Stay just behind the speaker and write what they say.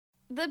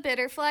The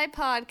Bitterfly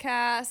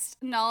Podcast.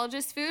 Knowledge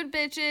is food,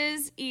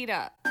 bitches. Eat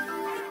up.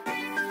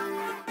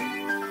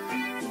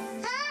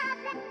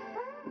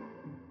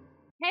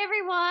 Hey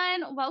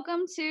everyone,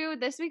 welcome to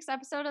this week's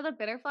episode of the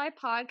Bitterfly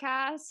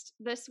Podcast.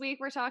 This week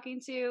we're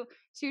talking to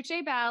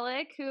Tuche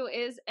Balik, who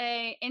is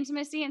a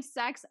intimacy and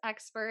sex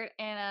expert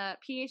and a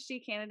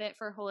PhD candidate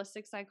for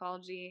holistic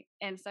psychology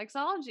and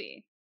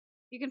sexology.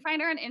 You can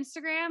find her on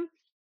Instagram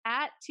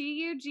at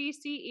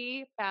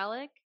TUGCE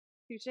Balik,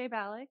 Tuche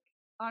Balik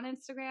on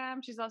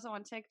Instagram. She's also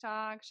on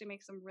TikTok. She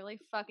makes some really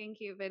fucking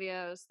cute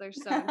videos. They're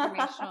so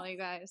informational, you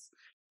guys.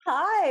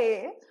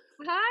 Hi,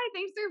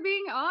 thanks for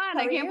being on. How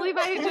I are can't you? believe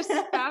I just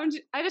found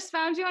you. I just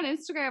found you on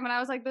Instagram and I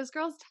was like, this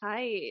girl's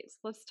tight.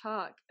 Let's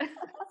talk.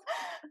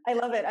 I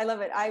love it.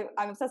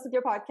 I'm obsessed with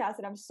your podcast,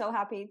 and I'm so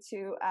happy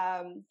to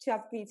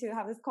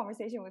have this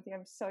conversation with you.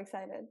 I'm so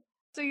excited.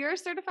 So you're a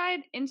certified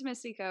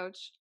intimacy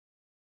coach.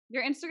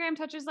 Your Instagram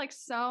touches like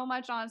so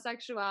much on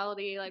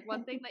sexuality. Like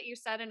one thing that you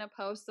said in a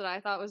post that I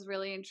thought was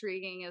really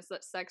intriguing is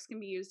that sex can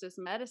be used as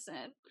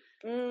medicine.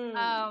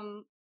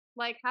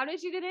 Like how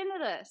did you get into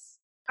this?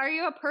 Are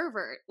you a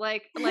pervert?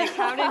 Like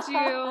how did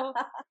you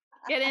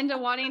get into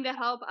wanting to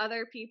help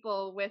other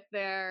people with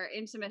their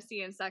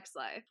intimacy and sex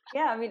life?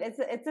 Yeah, I mean,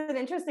 it's an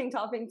interesting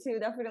topic to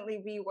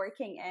definitely be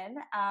working in,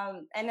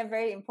 and a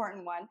very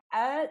important one.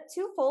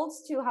 Two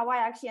folds to how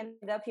I actually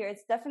ended up here.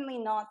 It's definitely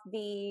not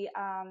the,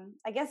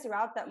 I guess,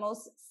 route that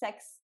most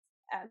sex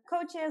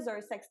coaches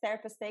or sex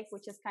therapists take,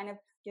 which is kind of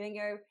doing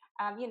your,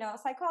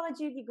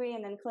 psychology degree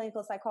and then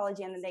clinical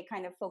psychology, and then they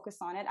kind of focus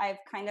on it. I've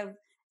kind of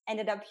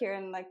ended up here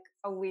in like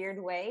a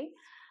weird way.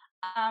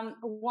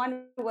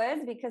 One was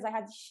because I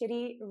had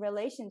shitty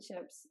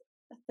relationships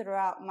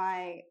throughout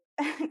my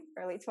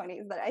early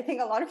 20s that I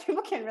think a lot of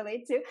people can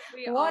relate to.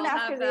 One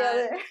after the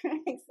other.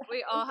 Exactly.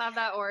 We all have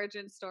that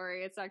origin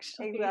story. It's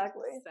actually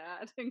exactly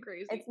sad and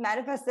crazy. It's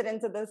manifested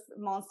into this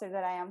monster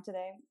that I am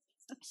today.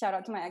 Shout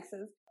out to my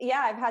exes.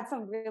 Yeah, I've had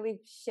some really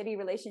shitty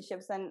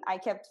relationships, and I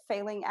kept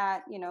failing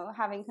at,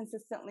 having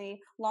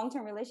consistently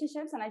long-term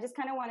relationships. And I just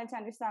kind of wanted to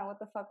understand what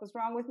the fuck was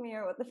wrong with me,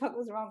 or what the fuck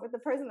was wrong with the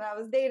person that I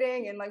was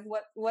dating, and like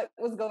what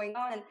was going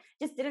on, and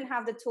just didn't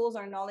have the tools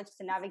or knowledge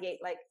to navigate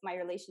like my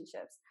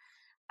relationships.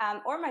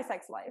 Or my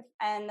sex life.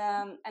 And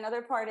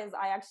another part is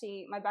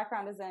my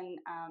background is in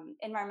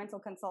environmental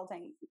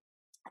consulting.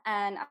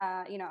 And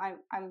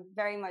I'm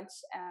very much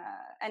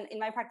and in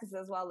my practice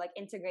as well, like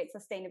integrate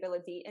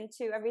sustainability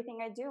into everything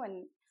I do,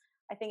 and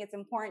I think it's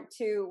important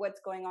to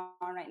what's going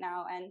on right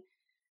now. And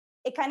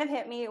it kind of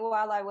hit me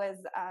while I was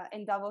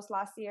in Davos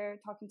last year,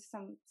 talking to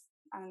some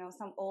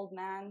old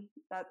man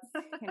that's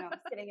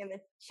sitting in the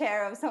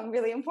chair of some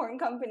really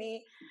important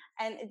company,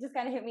 and it just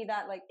kind of hit me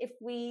that like if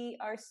we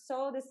are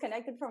so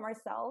disconnected from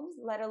ourselves,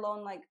 let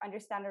alone like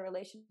understand our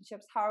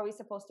relationships, how are we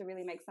supposed to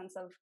really make sense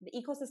of the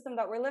ecosystem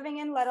that we're living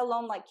in, let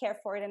alone like care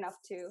for it enough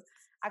to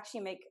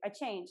actually make a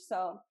change?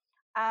 So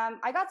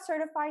I got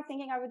certified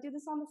thinking I would do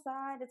this on the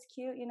side. It's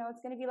cute,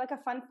 it's going to be like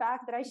a fun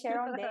fact that I share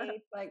on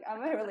dates. Like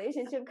I'm a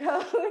relationship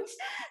coach.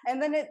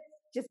 And then it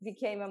just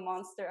became a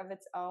monster of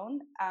its own.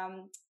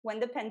 When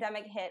the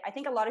pandemic hit, I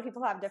think a lot of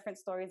people have different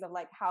stories of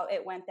like how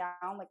it went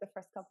down, like the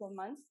first couple of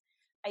months.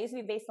 I used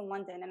to be based in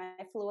London, and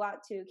I flew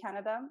out to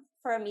Canada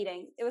for a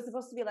meeting. It was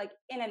supposed to be like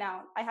in and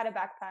out. I had a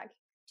backpack,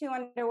 2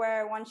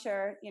 underwear, 1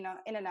 shirt, in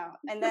and out.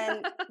 And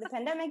then the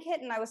pandemic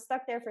hit, and I was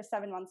stuck there for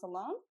 7 months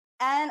alone.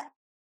 And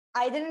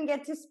I didn't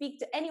get to speak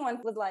to anyone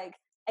with like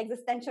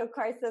existential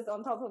crisis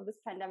on top of this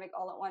pandemic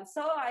all at once.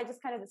 So I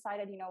just kind of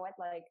decided,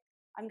 like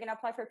I'm going to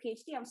apply for a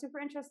PhD. I'm super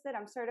interested.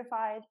 I'm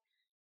certified.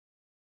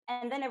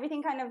 And then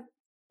everything kind of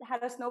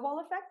had a snowball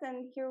effect,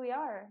 and here we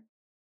are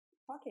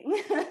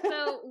talking.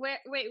 So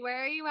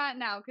where are you at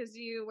now? Because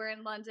you were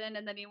in London,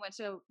 and then you went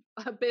to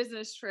a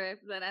business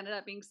trip that ended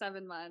up being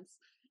 7 months.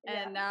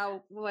 And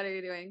now what are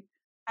you doing?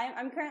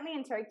 I'm currently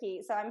in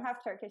Turkey. So I'm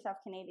half Turkish,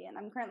 half Canadian.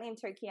 I'm currently in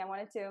Turkey. I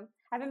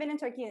haven't been in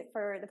Turkey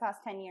for the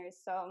past 10 years.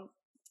 So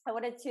I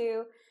wanted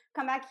to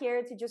come back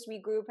here to just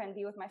regroup and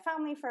be with my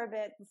family for a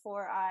bit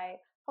before I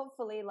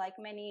hopefully, like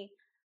many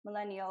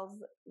millennials,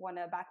 want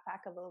to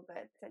backpack a little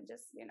bit and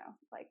just,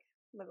 like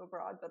live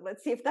abroad. But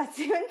let's see if that's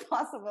even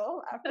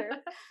possible after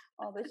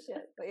all this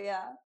shit. But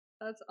yeah.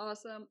 That's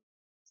awesome.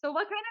 So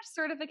what kind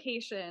of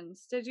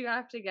certifications did you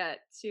have to get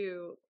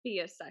to be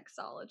a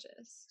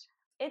sexologist?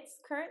 It's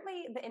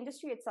currently, the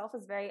industry itself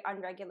is very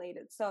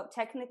unregulated. So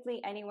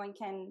technically anyone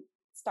can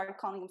start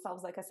calling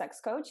themselves like a sex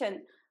coach. And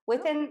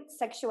within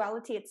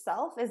sexuality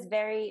itself is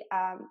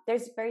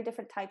there's very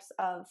different types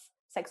of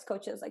sex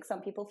coaches. Like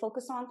some people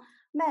focus on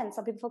men,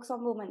 some people focus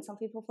on women, some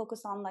people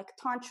focus on like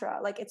tantra,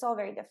 like it's all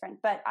very different.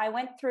 But I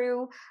went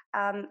through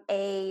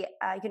a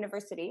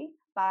university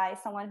by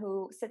someone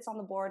who sits on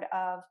the board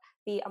of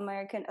the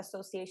American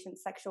Association of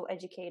Sexual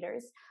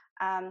Educators.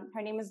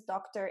 Her name is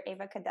Dr.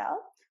 Ava Cadell.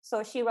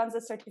 So she runs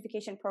a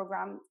certification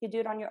program. You do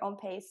it on your own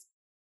pace.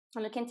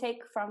 And it can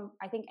take from,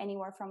 I think,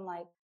 anywhere from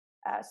like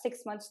 6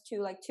 months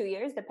to like 2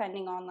 years,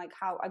 depending on like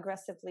how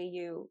aggressively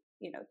you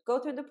go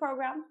through the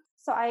program.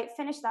 So I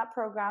finished that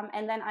program,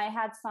 and then I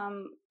had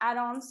some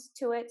add-ons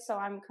to it. So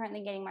I'm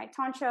currently getting my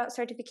Tantra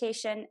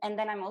certification, and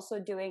then I'm also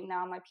doing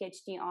now my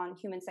PhD on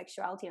human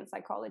sexuality and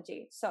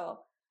psychology. So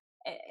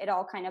it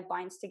all kind of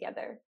binds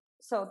together.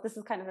 So this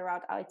is kind of the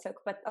route I took.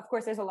 But of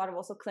course, there's a lot of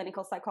also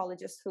clinical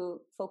psychologists who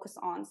focus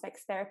on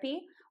sex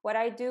therapy. What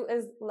I do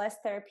is less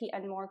therapy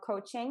and more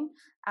coaching.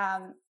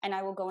 And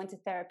I will go into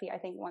therapy, I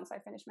think, once I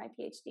finish my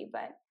PhD.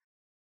 But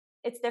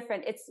it's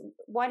different. It's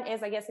one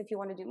is, I guess, if you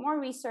want to do more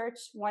research,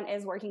 one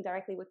is working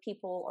directly with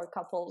people or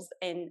couples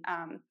in,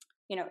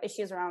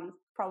 issues around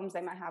problems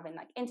they might have in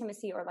like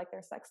intimacy or like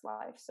their sex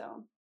life.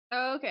 So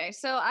Okay,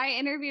 so I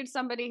interviewed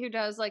somebody who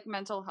does like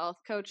mental health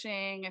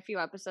coaching a few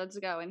episodes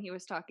ago, and he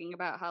was talking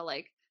about how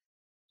like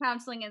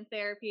counseling and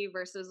therapy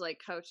versus like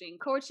coaching.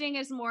 Coaching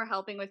is more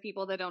helping with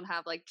people that don't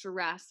have like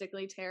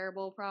drastically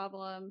terrible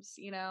problems,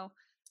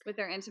 with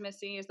their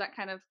intimacy. Is that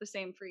kind of the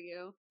same for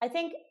you? I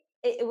think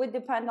it would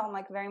depend on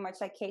like very much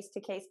like case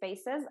to case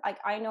basis. Like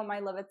I know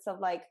my limits of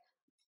like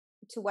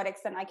to what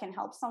extent I can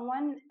help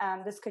someone.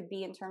 This could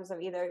be in terms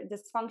of either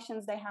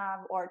dysfunctions they have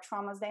or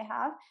traumas they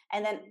have.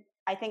 And then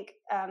I think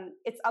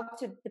it's up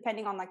to,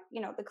 depending on like,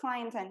 the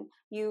client and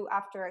you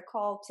after a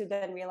call to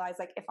then realize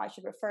like if I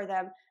should refer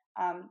them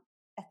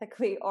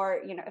ethically or,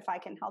 if I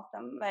can help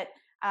them. But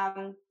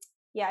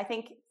yeah, I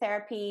think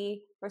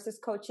therapy versus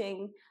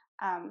coaching,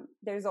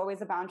 there's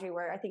always a boundary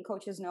where I think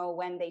coaches know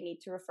when they need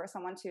to refer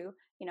someone to,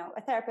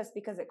 a therapist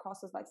because it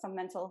crosses like some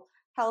mental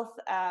health,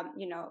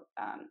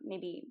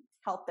 maybe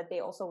help that they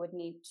also would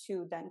need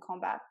to then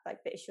combat like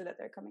the issue that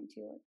they're coming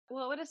to.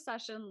 What would a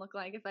session look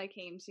like if I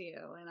came to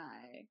you and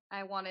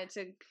I wanted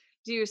to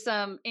do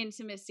some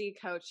intimacy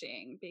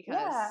coaching because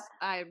Yeah.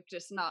 I'm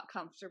just not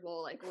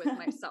comfortable like with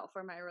myself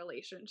or my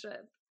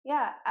relationship?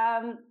 Yeah.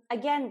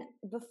 Again,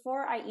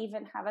 before I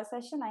even have a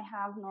session, I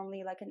have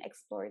normally like an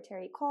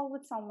exploratory call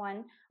with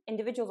someone,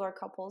 individuals or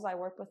couples. I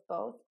work with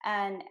both.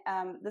 And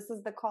this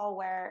is the call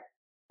where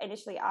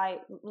initially I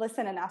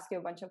listen and ask you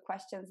a bunch of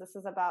questions. This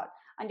is about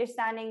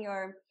understanding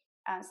your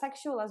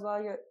sexual as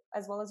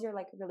well as your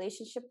like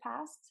relationship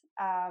past.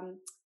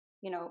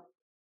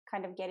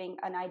 Kind of getting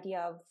an idea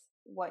of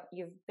what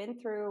you've been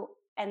through,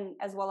 and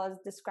as well as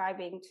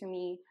describing to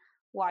me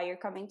why you're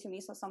coming to me.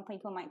 So some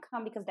people might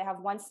come because they have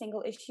one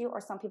single issue,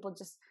 or some people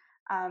just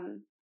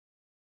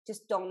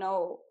don't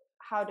know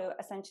how to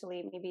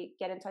essentially maybe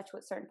get in touch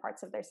with certain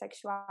parts of their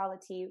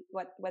sexuality,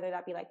 whether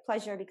that be like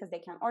pleasure because they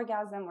can't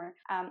orgasm,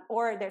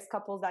 or there's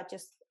couples that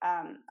just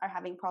are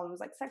having problems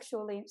like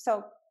sexually.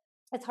 So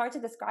it's hard to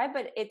describe,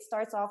 but it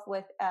starts off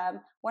with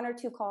 1 or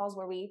 2 calls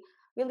where we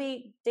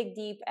really dig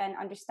deep and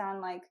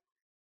understand like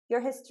your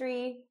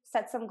history,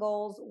 set some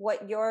goals,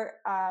 what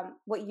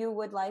you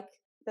would like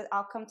the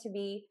outcome to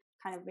be,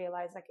 kind of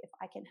realize like if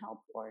I can help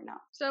or not.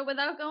 So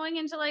without going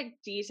into like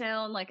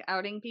detail and like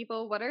outing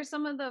people, what are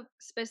some of the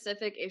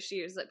specific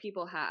issues that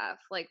people have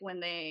like when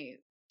they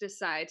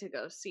decide to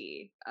go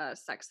see a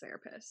sex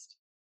therapist?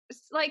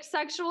 Like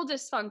sexual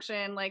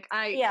dysfunction, like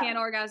I Yeah. can't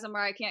orgasm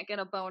or I can't get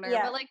a boner,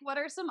 Yeah. but like what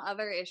are some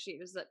other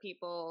issues that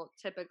people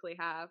typically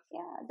have?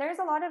 Yeah, there's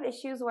a lot of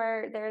issues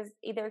where there's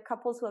either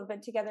couples who have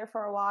been together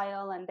for a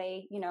while and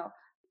they,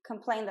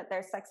 complain that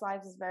their sex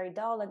lives is very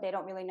dull and they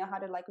don't really know how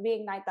to like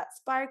reignite that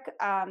spark,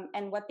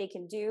 and what they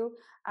can do.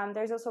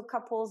 There's also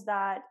couples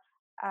that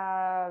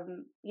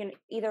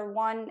either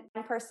one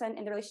person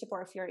in the relationship,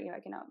 or if you're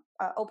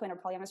open or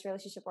polyamorous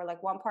relationship, or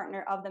like one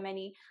partner of the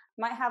many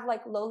might have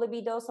like low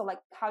libido. So like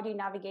how do you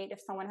navigate if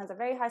someone has a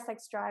very high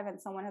sex drive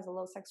and someone has a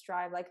low sex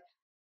drive? Like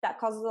that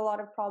causes a lot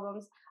of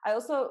problems. I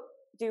also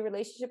do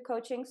relationship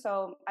coaching,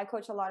 so I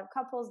coach a lot of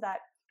couples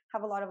that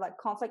have a lot of like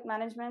conflict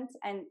management,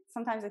 and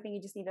sometimes I think you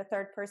just need a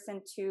third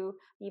person to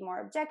be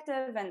more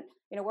objective and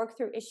work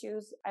through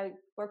issues. I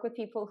work with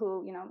people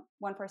who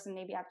one person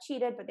maybe have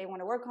cheated but they want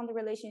to work on the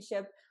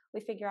relationship.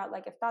 We figure out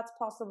like if that's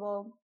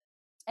possible.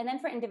 And then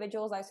for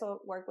individuals, I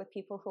also work with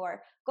people who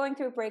are going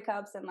through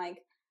breakups, and like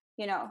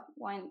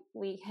when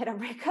we hit a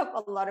breakup,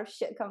 a lot of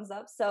shit comes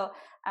up. So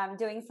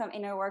doing some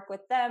inner work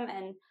with them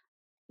and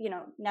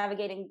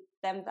navigating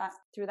them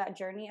through that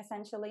journey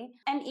essentially.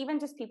 And even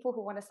just people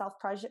who want to self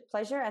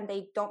pleasure and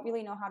they don't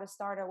really know how to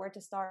start or where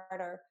to start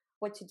or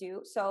what to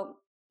do. So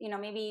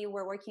maybe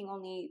we're working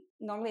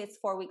normally it's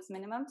 4 weeks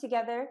minimum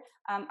together,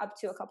 up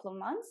to a couple of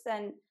months,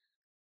 and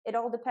it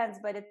all depends,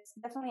 but it's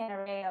definitely an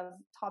array of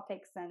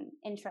topics and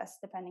interests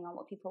depending on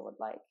what people would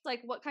like.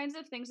 Like what kinds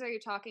of things are you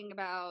talking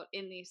about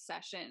in these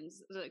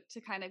sessions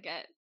to kind of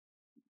get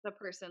the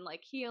person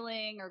like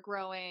healing or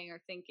growing or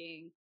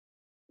thinking?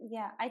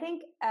 Yeah, I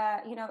think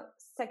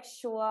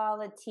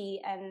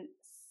sexuality and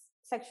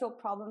sexual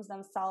problems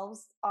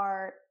themselves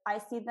I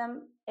see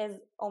them as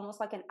almost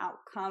like an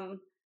outcome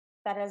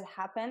that has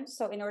happened.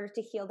 So in order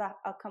to heal that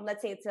outcome,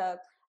 let's say it's a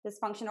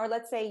dysfunction, or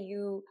let's say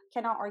you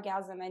cannot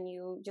orgasm and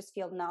you just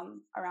feel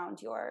numb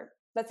around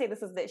let's say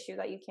this is the issue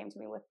that you came to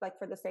me with, like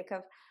for the sake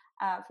of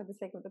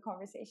the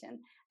conversation.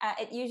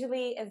 It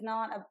usually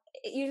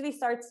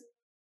starts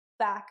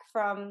back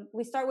from,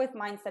 we start with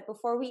mindset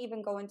before we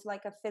even go into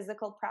like a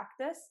physical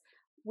practice.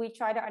 We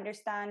try to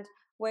understand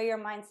where your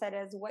mindset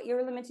is, what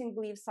your limiting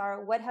beliefs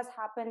are, what has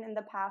happened in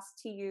the past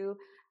to you,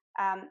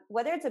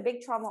 whether it's a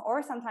big trauma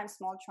or sometimes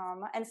small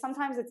trauma, and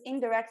sometimes it's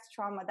indirect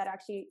trauma that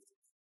actually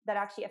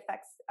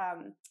affects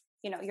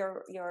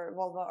your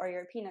vulva or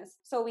your penis.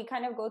 So we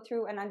kind of go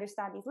through and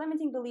understand these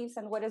limiting beliefs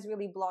and what is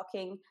really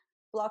blocking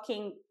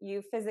you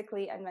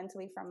physically and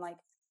mentally from like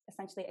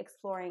essentially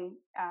exploring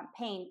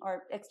pain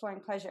or exploring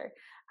pleasure.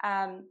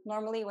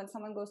 Normally when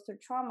someone goes through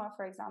trauma,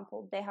 for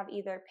example, they have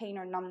either pain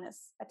or numbness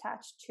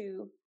attached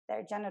to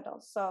their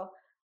genitals. So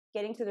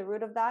getting to the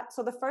root of that.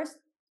 So the first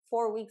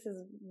 4 weeks is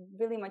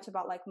really much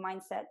about like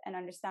mindset and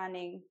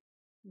understanding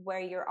where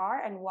you are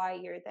and why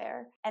you're there.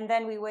 And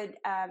then we would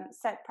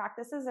set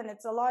practices, and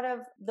it's a lot of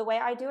the way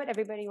I do it.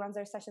 Everybody runs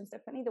their sessions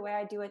differently. The way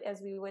I do it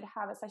is we would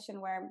have a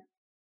session where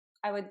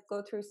I would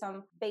go through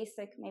some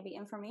basic maybe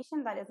information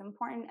that is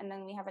important, and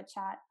then we have a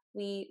chat.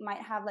 We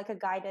might have like a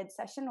guided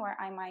session where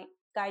I might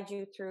guide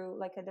you through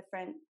like a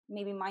different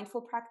maybe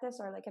mindful practice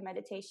or like a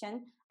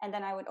meditation, and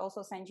then I would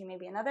also send you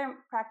maybe another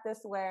practice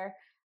where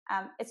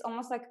it's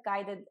almost like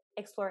guided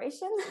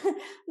exploration,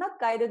 not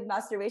guided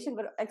masturbation,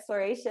 but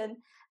exploration.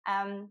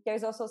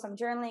 There's also some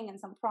journaling and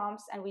some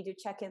prompts, and we do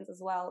check-ins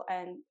as well.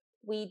 And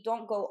we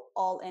don't go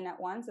all in at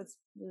once. It's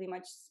really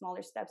much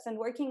smaller steps, and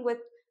working with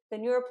the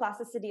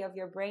neuroplasticity of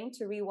your brain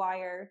to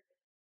rewire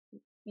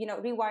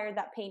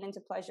that pain into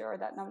pleasure or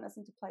that numbness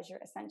into pleasure,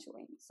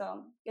 essentially.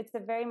 So it's a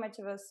very much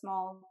of a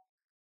small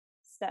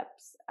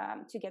steps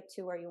to get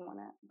to where you want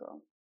to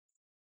go.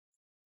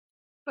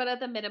 But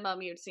at the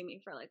minimum, you'd see me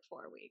for like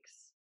 4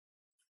 weeks.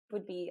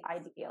 Would be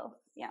ideal.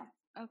 Yeah.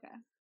 Okay.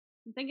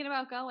 I'm thinking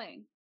about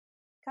going.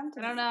 Come to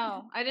I don't me.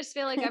 know. I just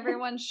feel like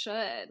everyone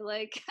should.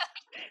 Like,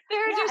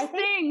 there are just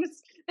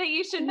things that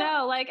you should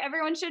know. Like,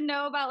 everyone should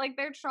know about like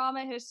their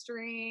trauma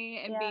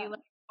history and be like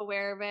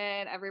aware of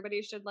it.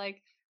 Everybody should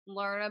like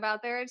learn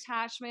about their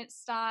attachment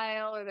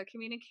style or their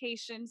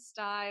communication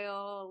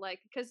style.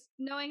 Like, because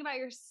knowing about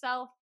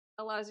yourself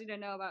allows you to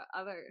know about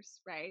others,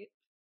 right?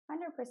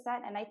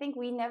 100%. And I think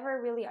we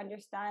never really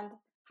understand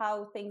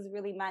how things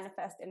really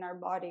manifest in our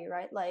body,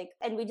 right? Like,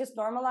 and we just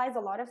normalize a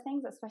lot of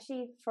things,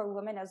 especially for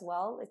women as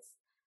well. It's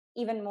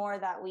even more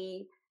that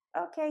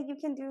okay, you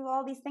can do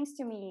all these things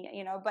to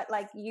me, but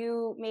like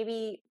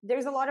maybe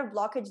there's a lot of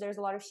blockage, there's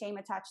a lot of shame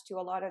attached to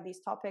a lot of these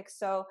topics.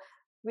 So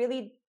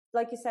really,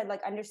 like you said,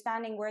 like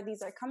understanding where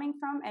these are coming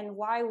from and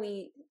why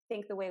we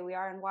think the way we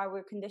are and why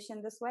we're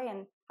conditioned this way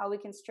and how we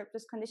can strip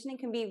this conditioning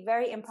can be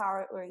very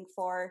empowering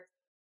for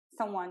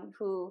someone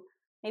who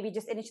maybe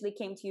just initially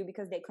came to you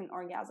because they couldn't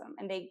orgasm,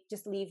 and they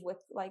just leave with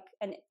like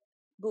a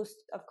boost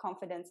of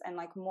confidence and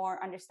like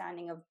more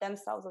understanding of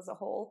themselves as a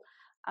whole.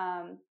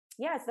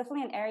 It's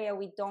definitely an area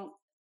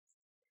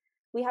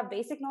we have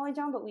basic knowledge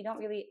on, but we don't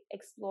really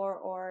explore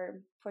or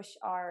push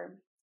our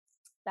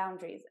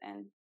boundaries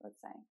in, let's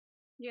say.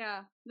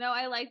 Yeah. No,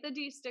 I like the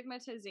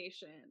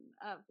destigmatization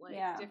of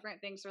like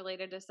different things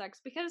related to sex,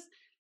 because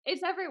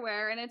it's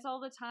everywhere and it's all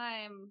the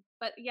time.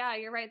 But yeah,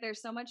 you're right.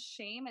 There's so much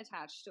shame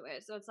attached to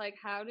it. So it's like,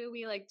 how do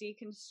we like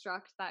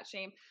deconstruct that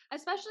shame,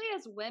 especially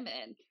as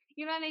women?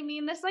 You know what I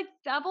mean? This like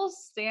double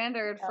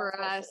standard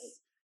for us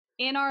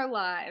in our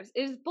lives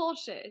is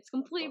bullshit. It's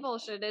complete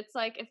bullshit. It's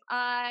like, if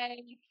I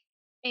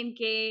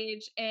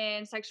engage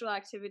in sexual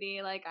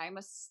activity, like I'm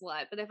a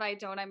slut, but if I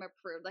don't, I'm a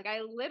prude. Like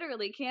I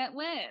literally can't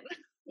win.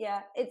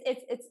 Yeah,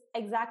 it's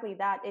exactly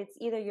that. It's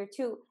either you're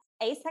too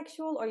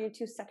asexual or you're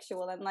too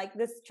sexual, and like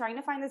this trying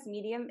to find this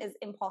medium is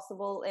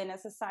impossible in a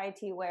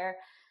society where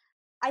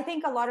I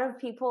think a lot of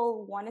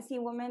people want to see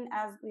women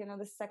as,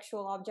 the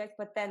sexual object,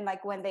 but then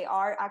like when they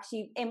are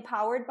actually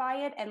empowered by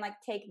it and like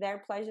take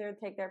their pleasure,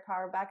 take their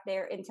power back,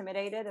 they're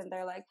intimidated and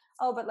they're like,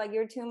 oh, but like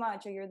you're too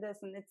much or you're this,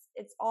 and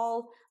it's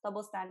all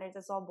double standards,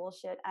 it's all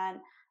bullshit. And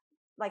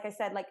like I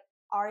said, like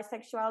our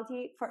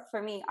sexuality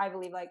for me, I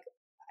believe like,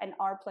 and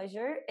our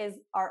pleasure is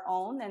our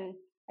own, and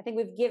I think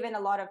we've given a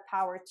lot of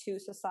power to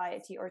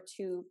society or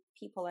to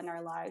people in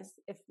our lives,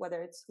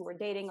 whether it's who we're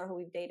dating or who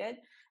we've dated.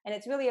 And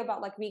it's really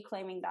about like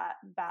reclaiming that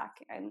back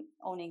and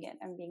owning it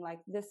and being like,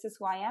 this is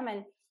who I am.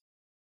 And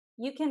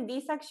you can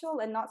be sexual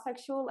and not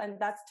sexual, and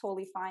that's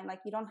totally fine. Like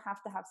you don't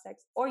have to have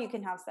sex, or you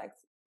can have sex.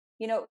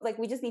 Like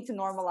we just need to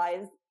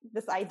normalize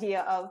this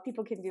idea of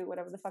people can do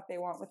whatever the fuck they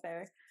want with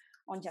their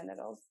own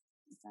genitals,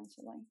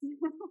 essentially.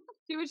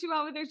 Do what you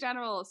want with your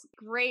genitals.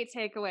 Great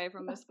takeaway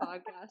from this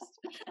podcast.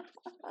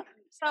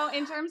 So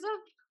in terms of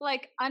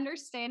like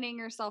understanding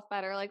yourself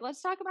better, like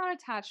let's talk about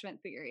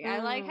attachment theory. I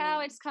like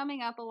how it's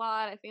coming up a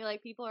lot. I feel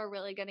like people are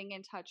really getting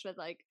in touch with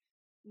like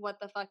what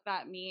the fuck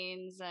that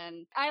means.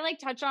 And I like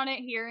touch on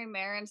it here and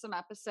there in some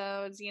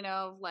episodes,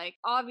 like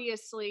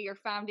obviously your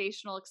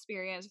foundational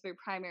experience with your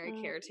primary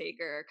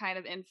caretaker kind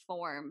of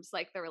informs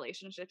like the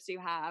relationships you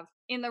have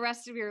in the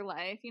rest of your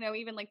life,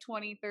 even like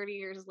 20, 30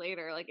 years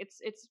later, like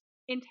it's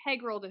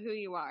integral to who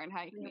you are and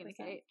how you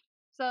communicate. 100%.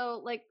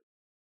 So like,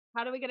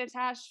 how do we get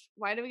attached?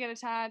 Why do we get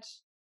attached?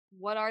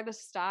 What are the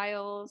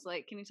styles?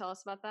 Like, can you tell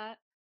us about that?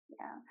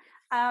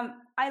 Yeah.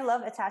 I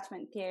love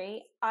attachment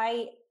theory.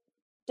 I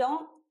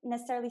don't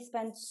necessarily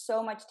spend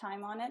so much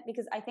time on it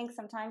because I think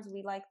sometimes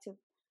we like to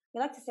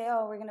say,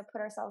 oh, we're going to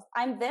put ourselves,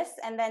 I'm this,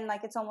 and then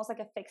like it's almost like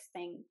a fixed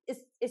thing.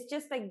 It's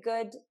just a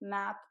good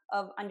map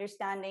of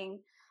understanding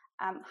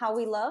how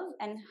we love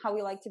and how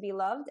we like to be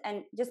loved,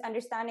 and just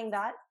understanding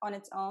that on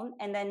its own,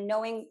 and then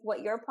knowing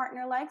what your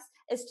partner likes.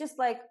 It's just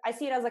like, I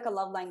see it as like a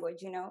love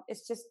language,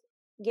 it's just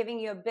giving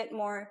you a bit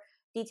more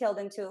detailed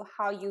into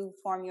how you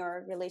form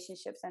your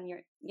relationships and your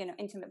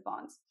intimate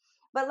bonds.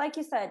 But like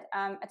you said,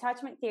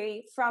 attachment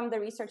theory, from the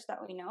research that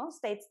we know,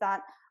 states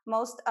that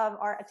most of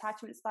our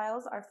attachment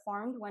styles are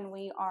formed when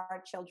we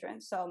are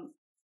children. So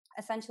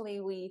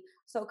essentially, we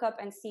soak up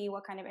and see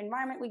what kind of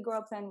environment we grow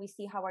up in. We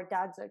see how our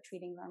dads are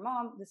treating their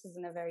mom. This is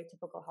in a very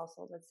typical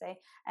household, let's say,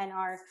 and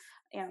our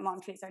mom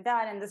treats our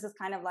dad, and this is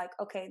kind of like,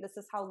 okay, this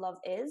is how love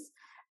is.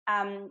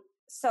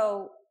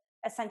 So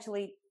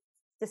essentially,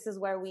 this is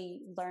where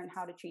we learn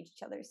how to treat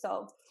each other.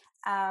 So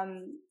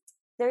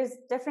there's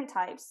different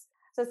types.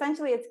 So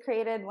essentially, it's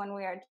created when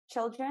we are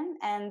children,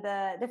 and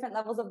the different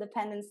levels of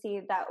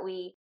dependency that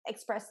we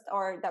express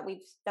or that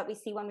we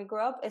see when we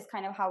grow up is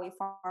kind of how we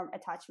form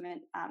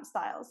attachment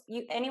styles.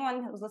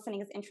 Anyone who's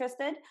listening is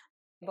interested,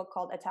 a book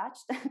called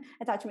Attached,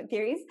 Attachment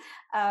Theories,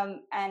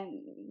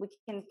 and we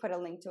can put a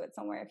link to it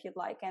somewhere if you'd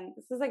like. And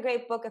this is a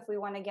great book if we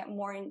want to get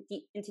more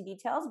into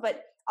details.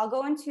 But I'll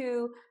go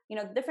into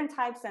different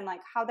types and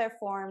like how they're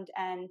formed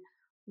and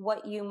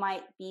what you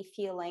might be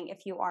feeling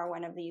if you are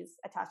one of these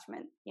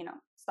attachment,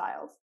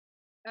 styles.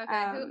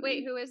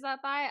 Okay. Who is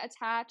that by?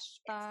 Attached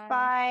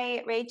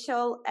by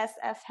Rachel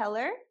S.F.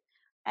 Heller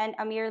and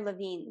Amir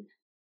Levine.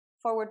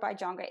 Forward by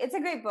John Gray. It's a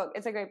great book.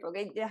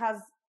 It has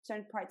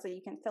certain parts that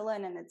you can fill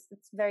in, and it's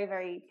very,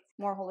 very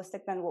more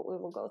holistic than what we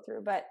will go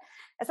through. But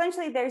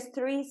essentially, there's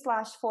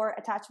 3/4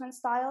 attachment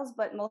styles,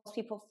 but most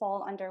people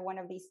fall under one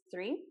of these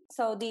three.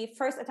 So the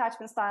first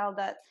attachment style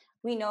that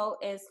we know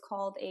is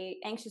called a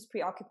anxious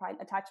preoccupied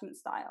attachment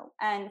style.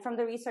 And from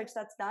the research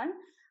that's done,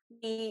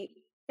 we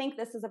think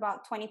this is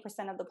about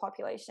 20% of the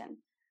population.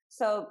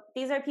 So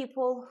these are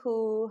people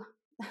who,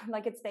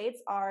 like it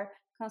states, are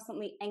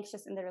constantly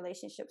anxious in their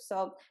relationship.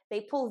 So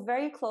they pull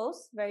very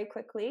close very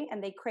quickly,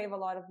 and they crave a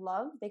lot of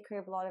love. They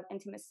crave a lot of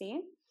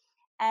intimacy.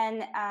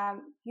 And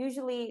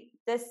usually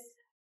this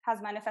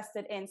has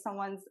manifested in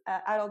someone's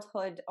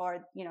adulthood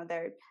or,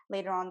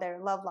 their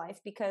love life,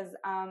 because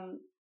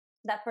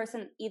that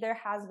person either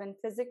has been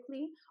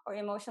physically or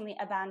emotionally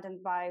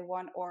abandoned by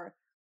one or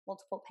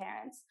multiple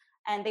parents,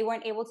 and they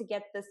weren't able to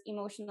get this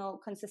emotional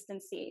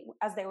consistency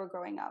as they were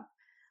growing up.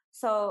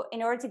 So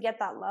in order to get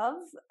that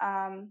love,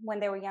 when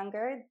they were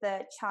younger,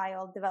 the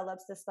child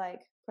develops this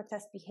like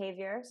protest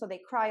behavior. So they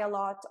cry a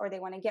lot, or they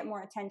want to get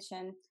more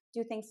attention,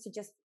 do things to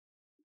just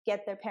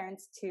get their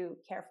parents to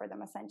care for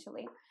them,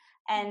 essentially.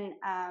 And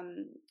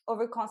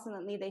over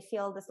constantly, they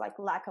feel this like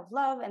lack of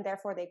love, and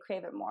therefore they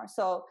crave it more.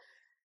 So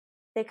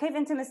they crave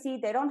intimacy.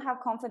 They don't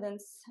have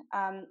confidence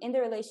in the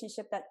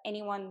relationship that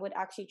anyone would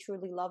actually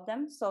truly love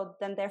them. So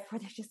then therefore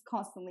they're just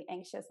constantly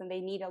anxious, and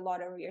they need a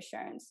lot of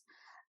reassurance.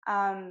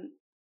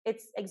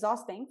 It's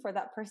exhausting for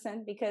that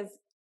person because,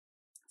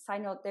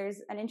 side note, there's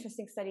an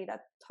interesting study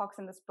that talks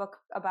in this book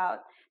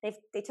about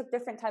they took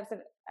different types of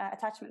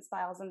attachment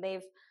styles, and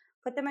they've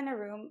put them in a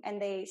room, and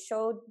they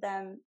showed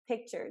them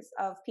pictures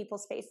of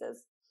people's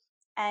faces.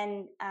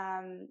 And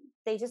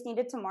they just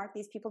needed to mark,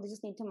 these people, they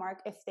just need to mark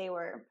if they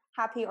were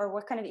happy or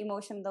what kind of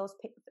emotion those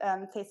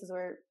faces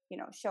were,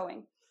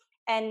 showing.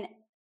 And,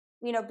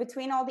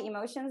 between all the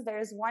emotions, there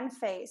is one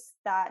face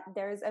that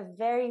there is a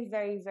very,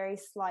 very, very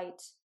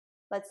slight,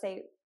 let's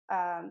say,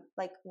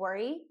 like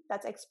worry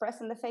that's expressed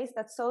in the face,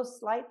 that's so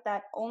slight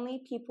that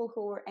only people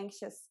who were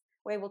anxious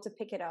were able to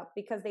pick it up,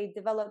 because they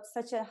developed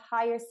such a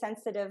higher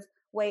sensitive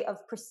way of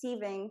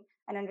perceiving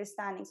and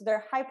understanding. So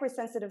they're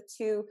hypersensitive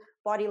to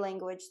body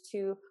language,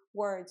 to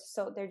words.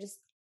 So they're just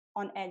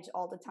on edge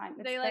all the time.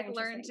 They like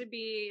learn to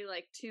be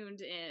like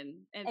tuned in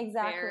and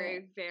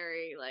very,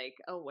 very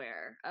like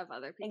aware of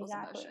other people's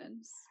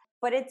emotions.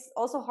 But it's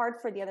also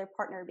hard for the other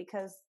partner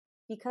because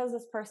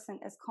this person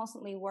is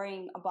constantly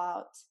worrying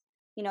about,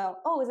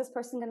 oh, is this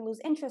person going to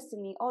lose interest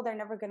in me? Oh, they're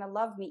never going to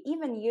love me.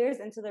 Even years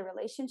into the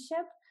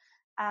relationship,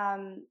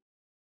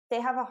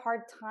 they have a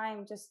hard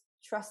time just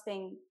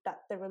trusting that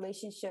the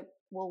relationship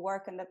will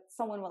work and that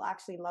someone will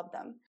actually love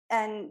them.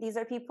 And these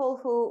are people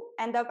who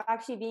end up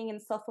actually being in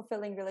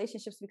self-fulfilling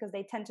relationships because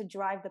they tend to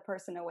drive the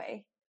person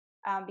away,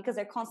 because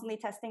they're constantly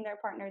testing their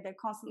partner. They're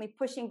constantly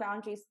pushing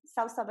boundaries,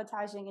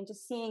 self-sabotaging, and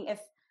just seeing if,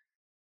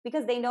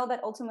 because they know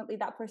that ultimately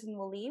that person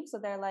will leave. So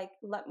they're like,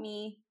 let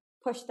me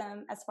push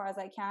them as far as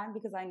I can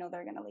because I know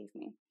they're going to leave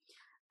me.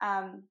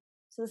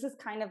 So this is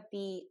kind of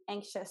the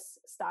anxious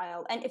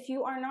style. And if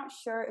you are not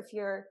sure if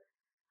you're,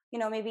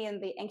 maybe in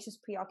the anxious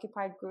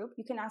preoccupied group,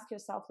 you can ask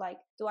yourself, like,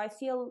 do I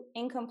feel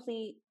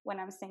incomplete when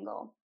I'm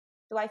single?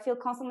 Do I feel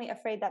constantly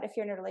afraid that if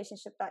you're in a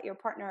relationship that your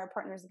partner or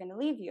partner is going to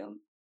leave you?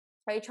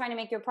 Are you trying to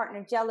make your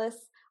partner jealous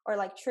or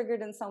like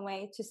triggered in some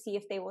way to see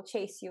if they will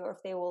chase you or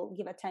if they will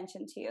give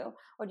attention to you?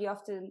 Or do you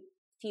often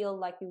feel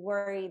like you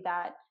worry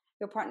that,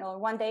 your partner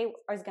one day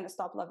is going to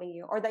stop loving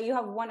you, or that you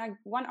have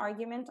one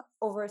argument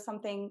over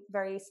something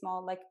very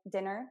small like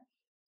dinner,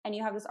 and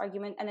you have this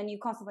argument, and then you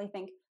constantly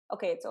think,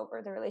 okay, it's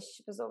over, the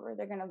relationship is over,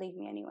 they're going to leave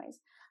me anyways.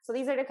 So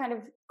these are the kind of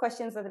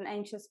questions that an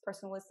anxious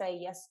person would say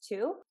yes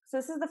to. So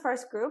this is the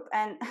first group,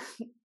 and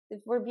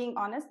if we're being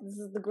honest, this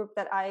is the group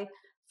that I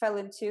fell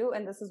into,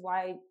 and this is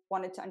why I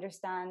wanted to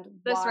understand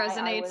this why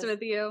resonates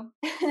with you.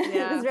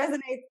 This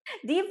resonates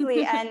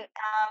deeply. And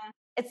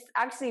it's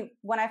actually,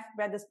 when I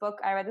read this book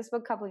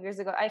a couple of years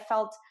ago, I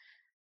felt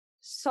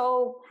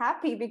so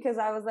happy because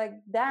I was like,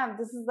 damn,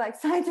 this is like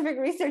scientific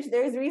research.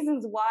 There's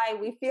reasons why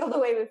we feel the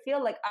way we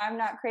feel. Like, I'm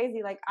not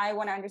crazy. Like, I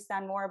want to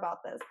understand more about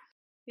this.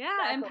 Yeah,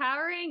 exactly.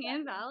 Empowering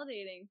and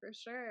validating for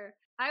sure.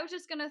 I was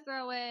just going to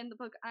throw in the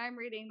book I'm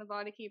reading, The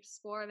Body Keeps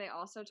Score. They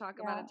also talk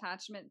about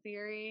attachment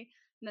theory.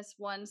 And this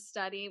one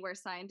study where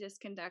scientists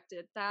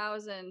conducted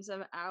thousands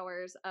of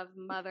hours of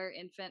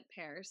mother-infant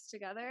pairs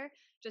together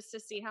just to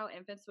see how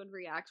infants would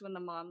react when the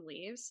mom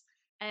leaves.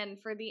 And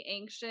for the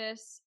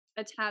anxious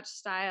attached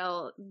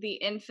style, the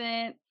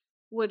infant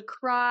would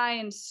cry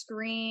and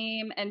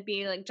scream and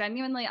be like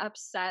genuinely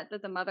upset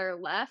that the mother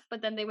left,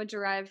 but then they would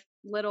derive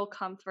little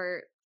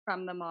comfort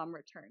from the mom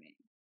returning.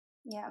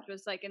 Yeah, which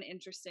was like an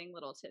interesting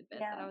little tidbit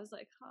that I was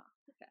like, huh,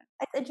 okay.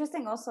 It's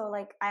interesting also,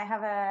 like, I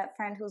have a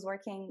friend who's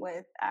working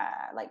with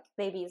like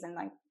babies and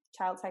like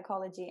child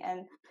psychology,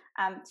 and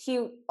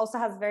she also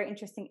has very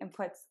interesting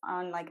inputs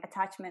on like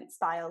attachment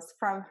styles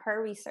from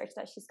her research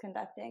that she's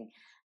conducting.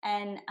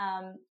 And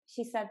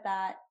she said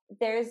that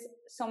there's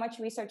so much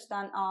research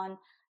done on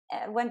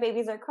when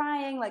babies are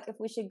crying, like if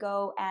we should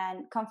go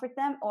and comfort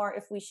them or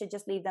if we should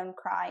just leave them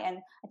cry. And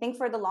I think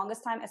for the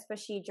longest time,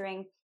 especially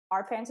during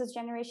our parents'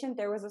 generation,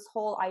 there was this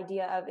whole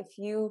idea of if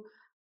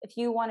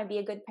you want to be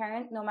a good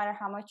parent, no matter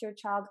how much your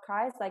child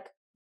cries, like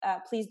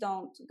please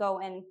don't go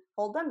and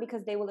hold them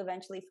because they will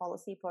eventually fall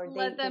asleep or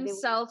let them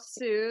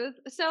self-soothe.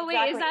 So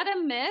wait, is that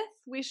a myth?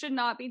 We should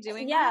not be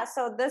doing that? Yeah,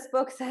 so this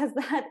book says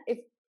that if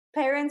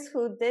parents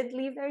who did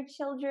leave their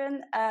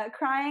children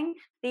crying,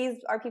 these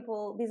are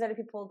the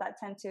people that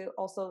tend to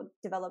also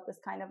develop this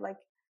kind of like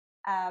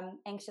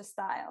anxious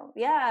style.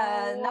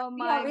 Yeah. Oh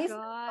my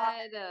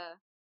God.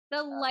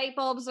 The light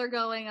bulbs are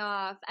going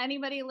off.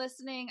 Anybody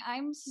listening,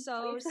 I'm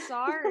so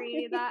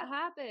sorry that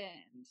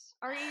happened.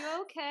 Are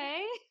you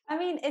okay? I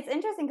mean, it's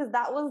interesting because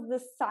that was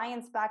the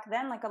science back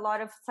then. Like, a lot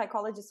of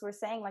psychologists were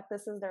saying, like,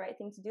 this is the right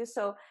thing to do.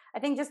 So I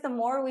think just the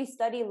more we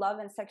study love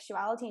and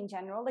sexuality in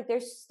general, like,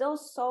 there's still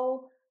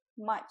so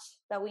much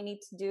that we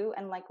need to do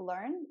and like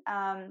learn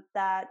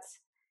that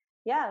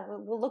yeah,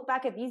 we'll look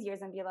back at these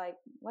years and be like,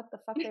 what the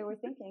fuck they were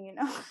thinking, you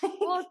know?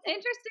 Well, what's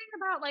interesting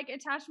about like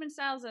attachment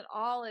styles at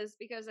all is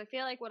because I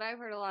feel like what I've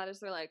heard a lot is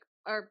they're like,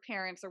 our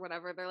parents or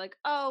whatever, they're like,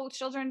 oh,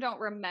 children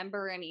don't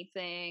remember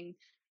anything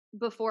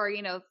before,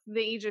 you know,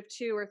 the age of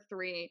 2 or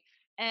 3.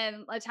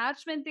 And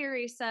attachment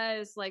theory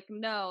says, like,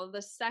 no,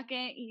 the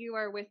second you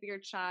are with your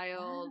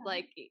child,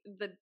 like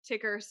the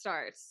ticker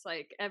starts,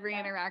 like every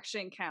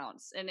interaction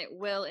counts and it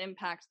will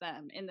impact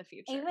them in the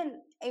future.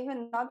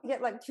 Even not to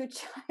get like too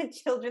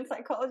children's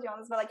psychology on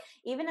this, but like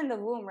even in the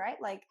womb, right?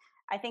 Like,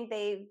 I think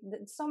they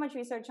did so much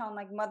research on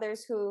like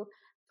mothers who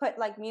put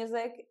like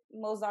music,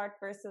 Mozart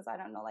versus, I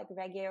don't know, like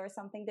reggae or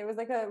something. There was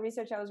like a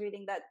research I was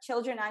reading that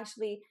children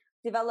actually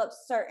develop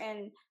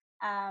certain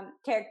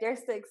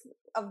characteristics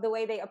of the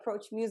way they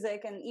approach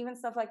music and even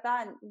stuff like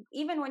that. And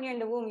even when you're in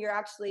the womb, you're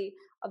actually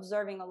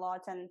observing a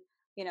lot and,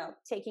 you know,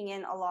 taking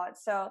in a lot.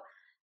 So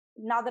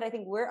now that I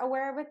think we're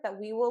aware of it, that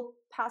we will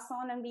pass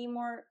on and be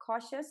more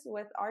cautious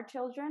with our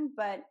children.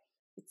 But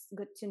it's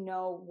good to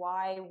know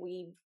why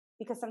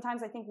because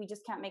sometimes I think we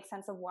just can't make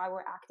sense of why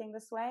we're acting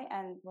this way.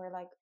 And we're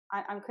like,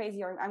 I'm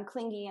crazy or I'm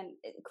clingy. And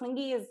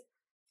clingy is,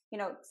 you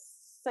know,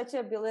 such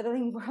a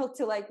belittling world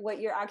to like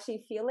what you're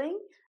actually feeling.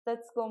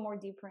 Let's go more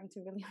deeper into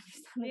really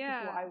understanding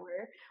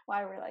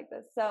why we're like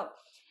this. So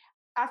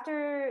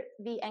after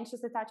the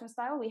anxious attachment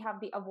style, we have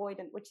the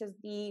avoidant, which is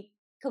the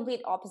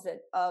complete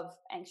opposite of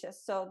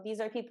anxious. So these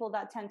are people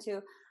that tend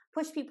to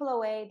push people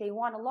away. They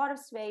want a lot of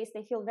space.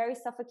 They feel very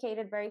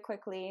suffocated very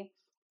quickly.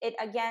 It,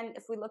 again,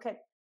 if we look at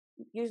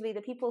usually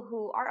the people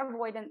who are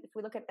avoidant, if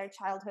we look at their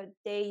childhood,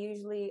 they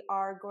usually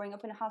are growing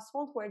up in a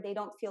household where they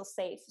don't feel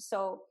safe.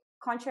 So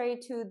contrary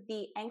to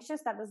the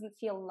anxious that doesn't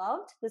feel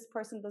loved, this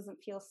person doesn't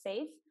feel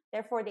safe.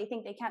 Therefore, they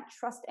think they can't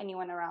trust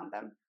anyone around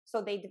them. So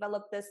they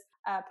develop this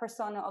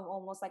persona of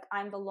almost like,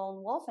 I'm the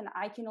lone wolf and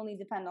I can only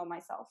depend on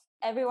myself.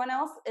 Everyone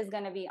else is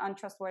going to be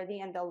untrustworthy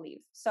and they'll leave.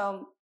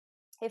 So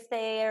if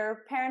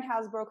their parent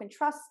has broken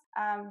trust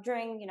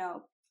during, you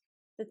know,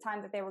 the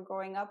time that they were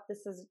growing up,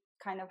 this is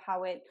kind of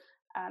how it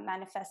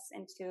manifests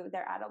into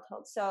their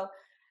adulthood. So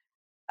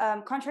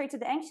contrary to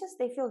the anxious,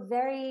 they feel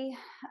very,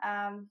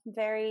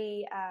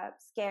 very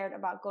scared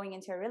about going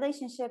into a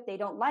relationship. They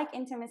don't like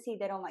intimacy.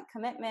 They don't like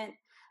commitment.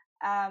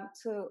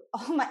 To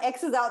all my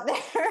exes out there,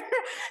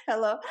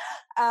 hello.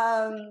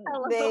 Hello.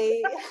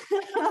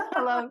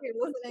 Hello, if you're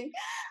listening.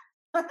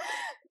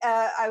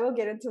 I will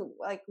get into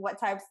like what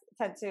types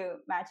tend to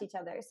match each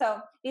other. So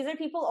these are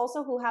people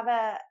also who have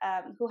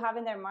who have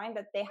in their mind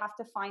that they have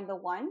to find the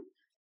one.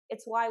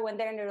 It's why when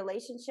they're in a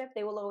relationship,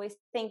 they will always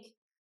think,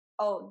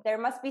 oh, there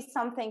must be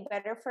something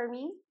better for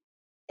me.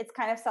 It's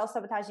kind of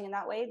self-sabotaging in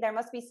that way. There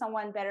must be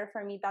someone better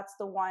for me. That's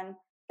the one.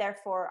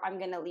 Therefore, I'm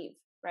going to leave.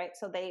 Right.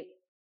 So they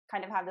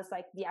kind of have this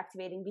like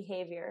deactivating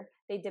behavior.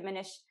 They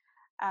diminish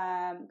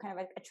kind of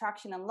like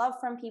attraction and love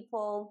from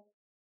people.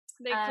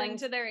 They cling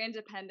to their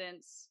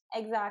independence.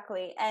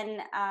 Exactly.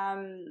 And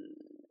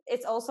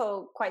it's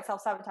also quite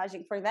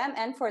self-sabotaging for them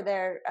and for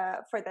their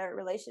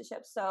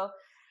relationships. So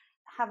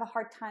have a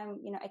hard time,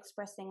 you know,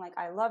 expressing like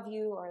I love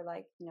you or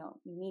like, you know,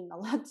 you mean a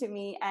lot to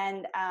me.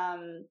 And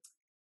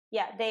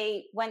yeah,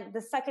 when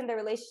the second the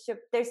relationship,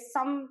 there's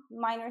some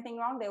minor thing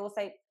wrong, they will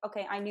say,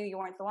 okay, I knew you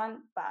weren't the one,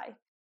 bye.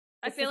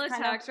 I feel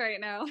attacked right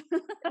now.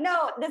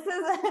 No, this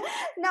is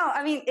no.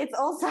 I mean, it's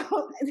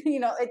also, you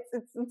know, it's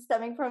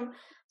stemming from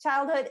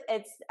childhood.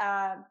 It's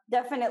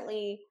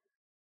definitely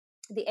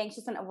the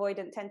anxious and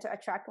avoidant tend to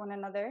attract one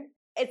another.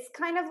 It's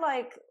kind of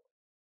like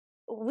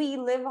we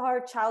live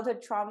our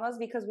childhood traumas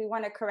because we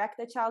want to correct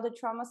the childhood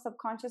trauma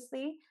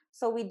subconsciously.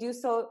 So we do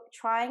so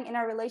trying in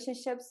our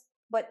relationships,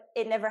 but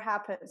it never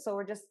happens. So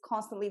we're just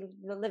constantly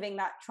living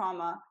that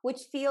trauma, which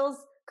feels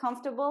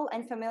comfortable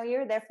and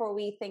familiar. Therefore,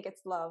 we think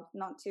it's love,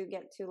 not to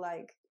get too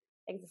like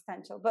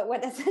existential. But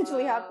what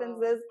essentially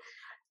happens is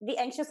the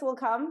anxious will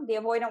come, the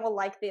avoidant will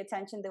like the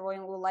attention, the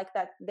avoidant will like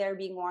that they're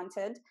being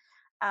wanted.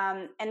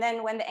 And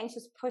then when the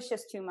anxious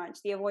pushes too much,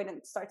 the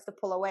avoidant starts to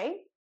pull away.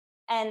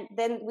 And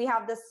then we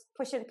have this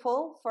push and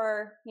pull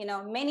for, you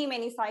know, many,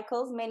 many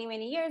cycles, many,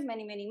 many years,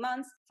 many, many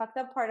months. Fucked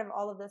up part of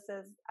all of this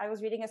is I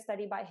was reading a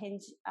study by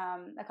Hinge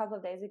a couple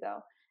of days ago,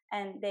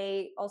 and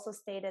they also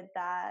stated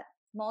that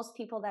most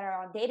people that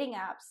are on dating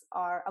apps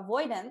are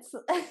avoidants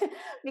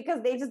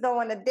because they just don't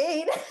want to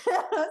date.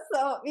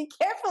 So be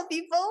careful,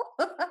 people.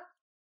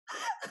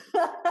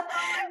 So,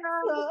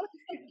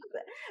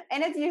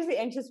 and it's usually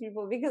anxious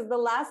people because the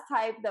last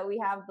type that we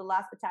have, the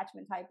last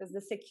attachment type, is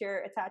the secure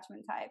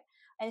attachment type.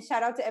 And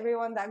shout out to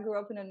everyone that grew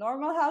up in a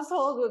normal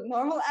household with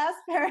normal ass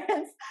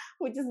parents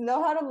who just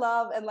know how to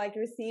love and like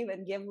receive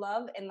and give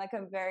love in like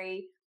a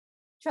very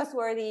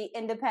trustworthy,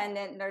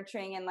 independent,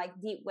 nurturing, and like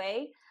deep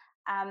way.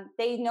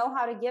 They know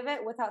how to give it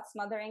without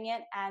smothering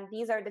it. And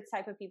these are the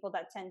type of people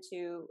that tend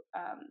to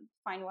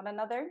find one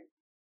another.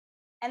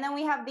 And then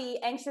we have the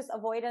anxious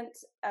avoidant,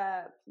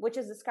 which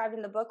is described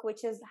in the book,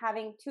 which is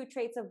having two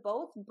traits of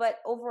both. But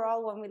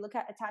overall, when we look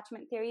at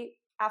attachment theory,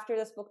 after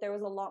this book, there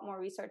was a lot more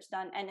research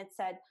done. And it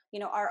said, you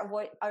know,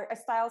 our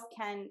styles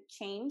can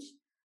change.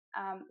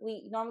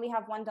 We normally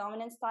have one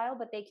dominant style,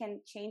 but they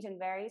can change and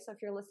vary. So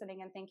if you're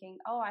listening and thinking,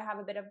 oh, I have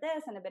a bit of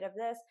this and a bit of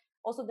this,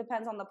 also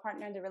depends on the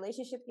partner and the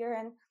relationship you're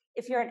in.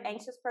 If you're an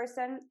anxious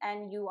person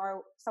and you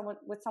are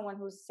someone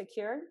who's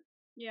secure,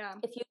 yeah,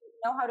 if you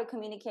know how to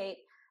communicate,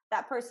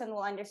 that person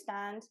will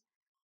understand.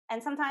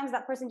 And sometimes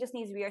that person just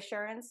needs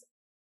reassurance.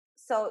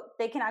 So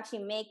they can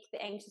actually make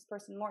the anxious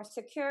person more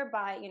secure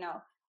by, you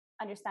know,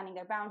 understanding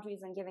their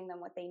boundaries and giving them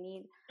what they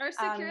need. Are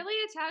securely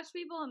attached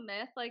people a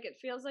myth? Like it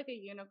feels like a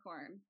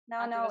unicorn.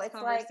 No, it's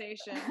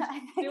conversation.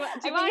 Like,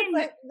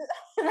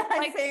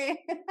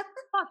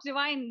 do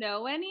I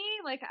know any?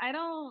 Like I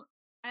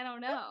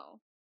don't know.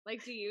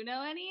 Like, do you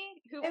know any?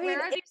 Where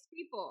are these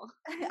people?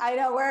 I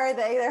know, where are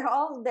they? They're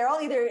all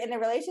either in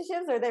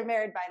relationships or they're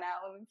married by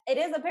now. It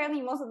is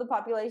apparently most of the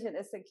population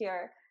is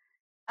secure.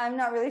 I'm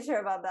not really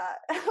sure about that.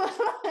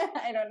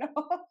 I don't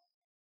know.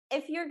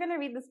 If you're going to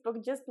read this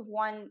book, just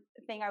one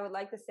thing I would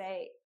like to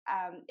say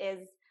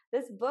is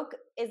this book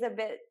is a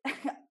bit,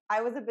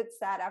 I was a bit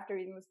sad after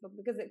reading this book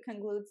because it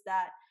concludes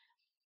that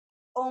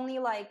only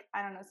like,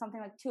 I don't know,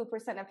 something like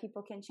 2% of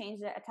people can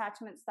change their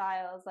attachment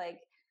styles. Like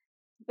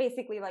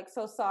basically like,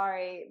 so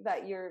sorry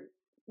that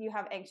you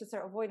have anxious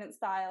or avoidant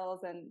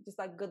styles and just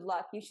like good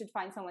luck, you should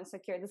find someone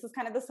secure. This is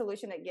kind of the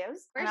solution it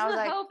gives. Where's the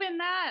like, hope in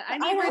that? I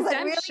need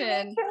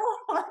redemption.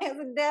 I was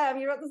like, damn,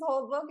 you wrote this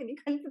whole book and you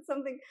couldn't put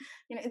something,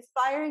 you know,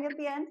 inspiring at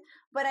the end.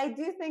 But I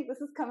do think this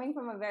is coming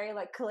from a very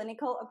like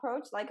clinical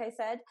approach. Like I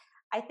said,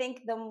 I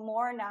think the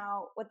more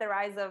now with the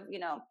rise of, you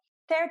know,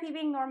 therapy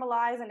being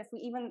normalized, and if we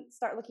even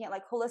start looking at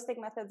like holistic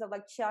methods of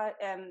like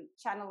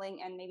channeling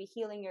and maybe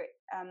healing your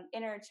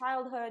inner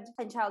childhood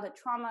and childhood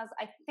traumas,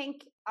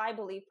 I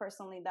believe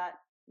personally that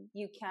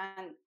you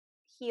can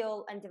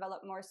heal and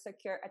develop more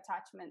secure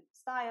attachment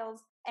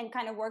styles and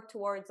kind of work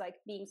towards like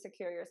being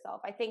secure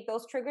yourself. I think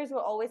those triggers will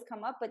always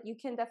come up, but you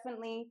can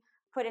definitely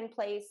put in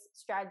place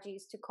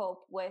strategies to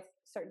cope with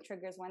certain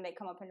triggers when they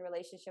come up in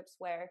relationships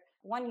where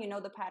one, you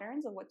know the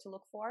patterns of what to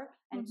look for,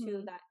 and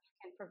two, that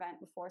can prevent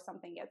before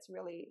something gets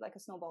really like a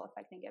snowball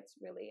effect and gets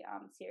really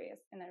serious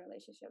in a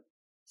relationship.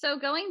 So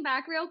going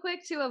back real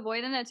quick to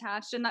avoidant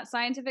attached, in that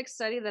scientific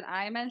study that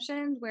I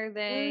mentioned where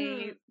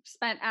they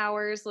spent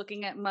hours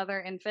looking at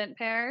mother-infant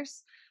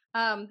pairs,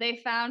 they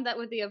found that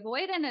with the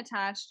avoidant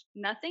attached,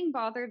 nothing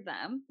bothered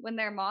them. When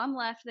their mom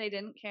left, they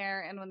didn't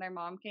care. And when their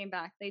mom came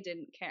back, they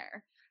didn't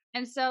care.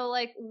 And so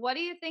like, what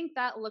do you think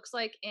that looks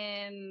like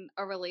in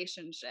a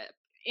relationship?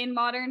 in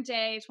modern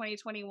day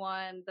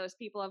 2021, those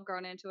people have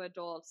grown into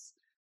adults.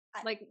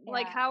 Like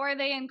Yeah. how are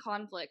they in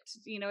conflict?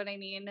 You know what I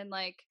mean? And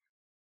like,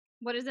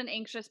 what is an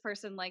anxious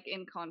person like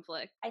in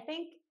conflict? I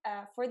think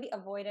for the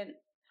avoidant,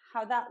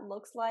 how that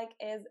looks like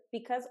is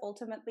because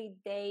ultimately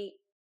they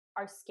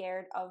are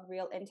scared of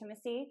real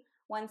intimacy.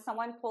 When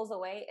someone pulls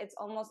away, it's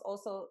almost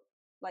also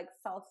like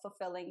self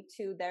fulfilling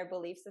to their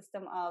belief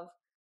system of,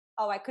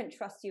 oh, I couldn't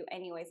trust you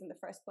anyways in the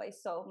first place,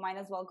 so might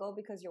as well go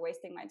because you're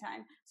wasting my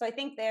time. So I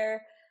think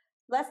they're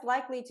less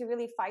likely to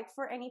really fight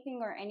for anything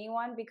or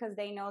anyone because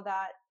they know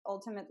that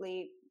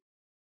ultimately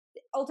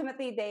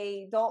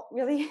they don't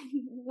really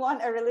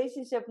want a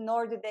relationship,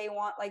 nor do they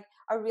want like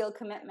a real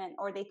commitment,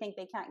 or they think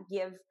they can't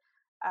give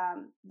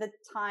the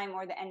time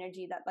or the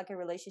energy that like a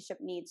relationship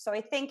needs. So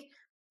I think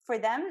for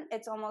them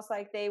it's almost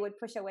like they would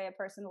push away a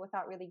person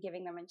without really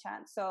giving them a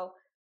chance. So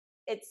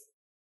it's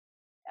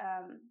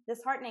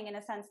disheartening in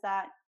a sense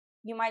that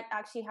you might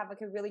actually have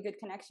like a really good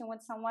connection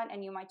with someone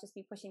and you might just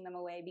be pushing them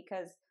away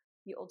because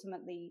you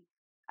ultimately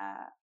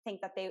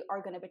think that they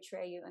are going to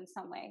betray you in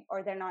some way,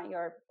 or they're not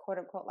your quote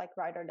unquote like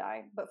ride or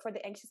die. But for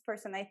the anxious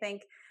person, I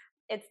think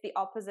it's the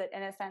opposite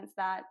in a sense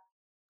that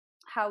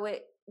how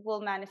it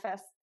will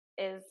manifest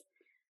is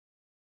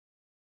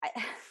I,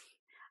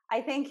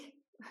 I think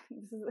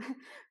this is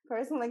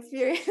personal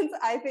experience.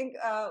 I think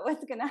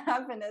what's going to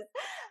happen is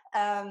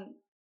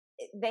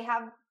they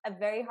have a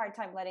very hard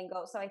time letting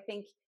go. So I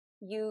think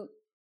you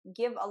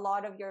give a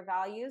lot of your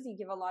values, you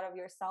give a lot of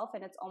yourself,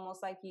 and it's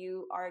almost like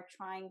you are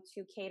trying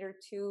to cater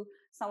to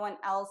someone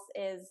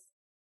else's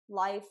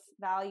life,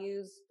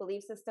 values,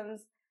 belief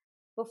systems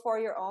before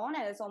your own.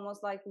 And it's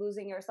almost like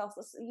losing yourself.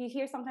 So you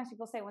hear sometimes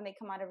people say when they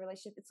come out of a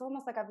relationship, it's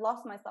almost like I've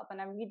lost myself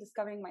and I'm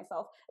rediscovering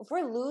myself. If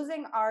we're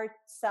losing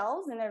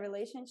ourselves in a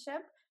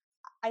relationship,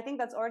 I think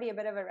that's already a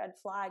bit of a red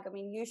flag. I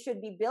mean, you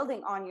should be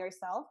building on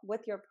yourself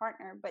with your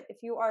partner, but if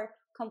you are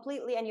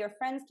completely, and your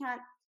friends can't,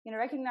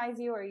 recognize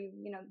you, or you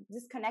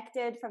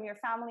disconnected from your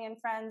family and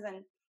friends,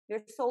 and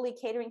you're solely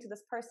catering to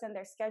this person,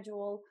 their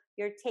schedule,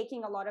 you're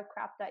taking a lot of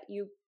crap that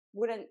you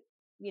wouldn't,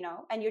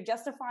 and you're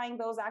justifying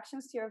those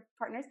actions to your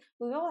partners.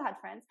 We've all had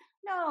friends.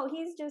 No,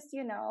 he's just,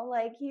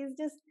 like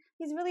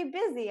he's really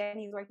busy and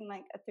he's working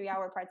like a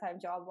 3-hour part-time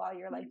job while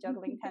you're like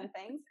juggling 10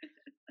 things.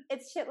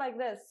 It's shit like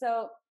this.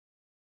 So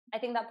I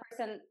think that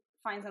person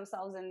finds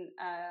themselves in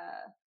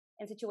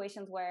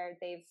situations where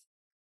they've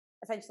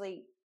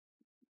essentially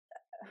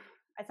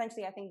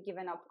I think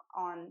given up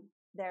on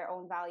their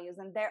own values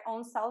and their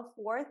own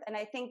self-worth. And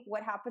I think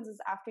what happens is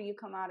after you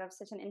come out of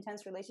such an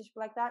intense relationship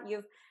like that,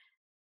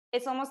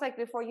 it's almost like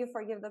before you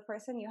forgive the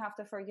person, you have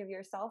to forgive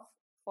yourself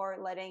for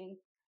letting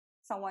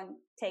someone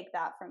take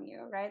that from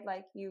you, right?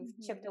 Like you've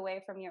chipped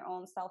away from your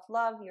own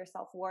self-love, your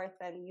self-worth,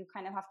 and you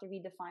kind of have to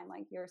redefine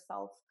like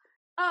yourself.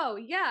 Oh,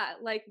 yeah.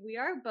 Like we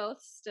are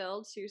both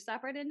still two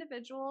separate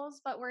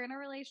individuals, but we're in a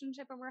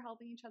relationship and we're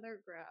helping each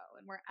other grow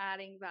and we're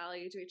adding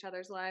value to each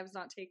other's lives,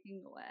 not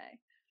taking away.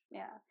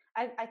 Yeah.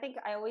 I think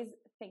I always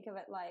think of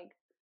it like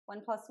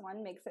 1 +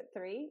 1 makes it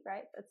 3,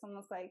 right? It's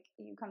almost like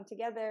you come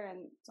together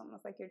and it's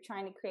almost like you're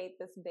trying to create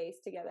this base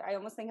together. I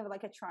almost think of it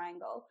like a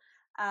triangle,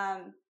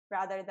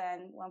 rather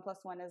than 1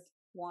 + 1 is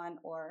 1,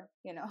 or,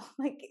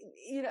 like,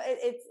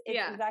 it's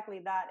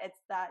exactly that. It's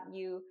that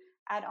you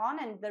add on,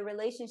 and the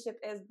relationship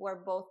is where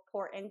both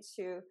pour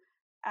into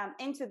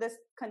this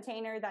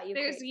container that you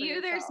there's create for you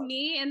yourself. There's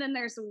me, and then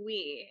there's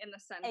we in the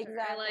center.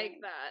 Exactly. I like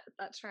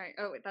that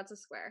triangle. Oh wait, that's a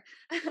square.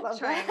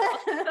 Triangle.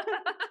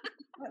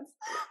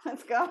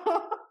 Let's go.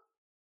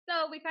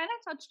 So we kind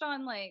of touched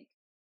on like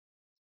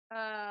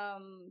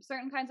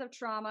certain kinds of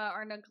trauma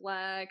or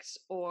neglect,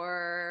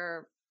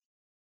 or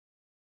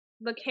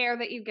the care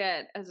that you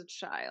get as a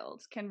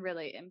child can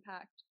really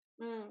impact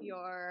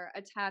your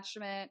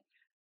attachment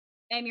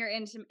and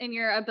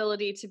your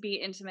ability to be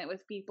intimate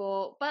with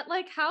people. But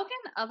like, how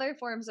can other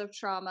forms of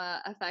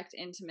trauma affect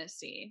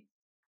intimacy?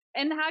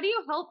 And how do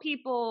you help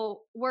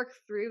people work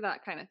through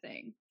that kind of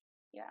thing?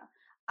 Yeah.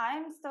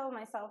 I'm still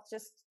myself,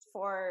 just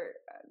for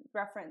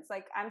reference,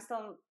 like I'm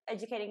still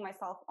educating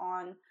myself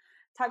on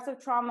types of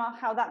trauma,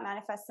 how that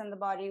manifests in the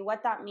body,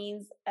 what that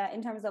means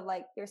in terms of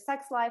like your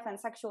sex life and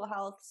sexual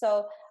health.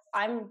 So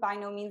I'm by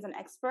no means an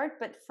expert,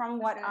 but from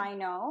what I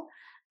know,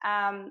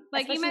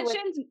 like you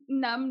mentioned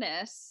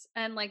numbness,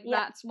 and like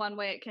that's one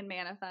way it can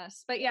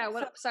manifest. But yeah,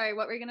 sorry,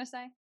 what were you gonna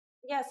say?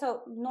 Yeah,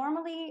 so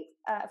normally,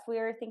 if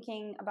we're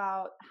thinking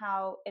about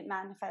how it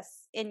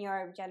manifests in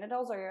your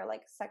genitals or your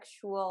like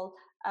sexual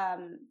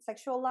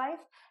life,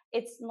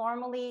 it's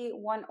normally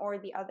one or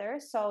the other.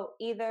 So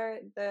either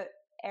the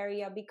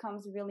area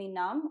becomes really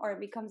numb or it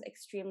becomes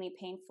extremely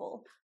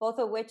painful, both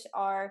of which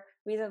are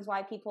reasons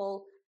why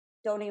people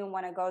don't even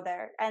want to go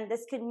there. And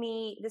this could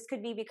be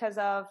because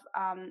of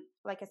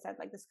like I said,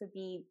 like this could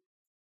be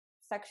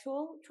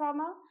sexual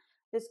trauma.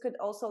 This could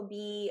also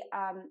be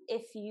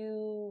if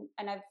you,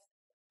 and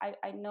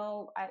I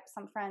know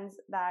some friends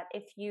that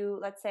if you,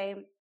 let's say,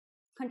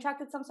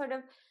 contracted some sort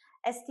of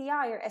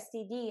STI or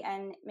STD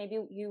and maybe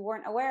you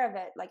weren't aware of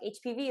it, like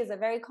HPV is a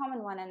very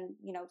common one, and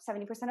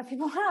 70% of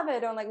people have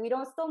it, or like we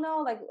don't still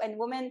know, like, and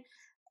women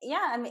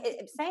yeah, I mean,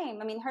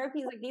 same. I mean,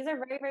 herpes, like these are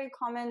very, very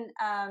common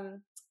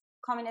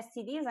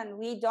STDs, and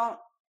we don't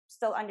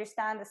still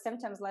understand the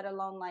symptoms, let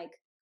alone like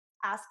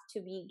ask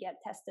to be get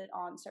tested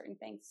on certain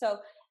things. So,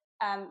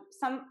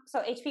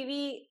 so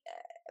HPV,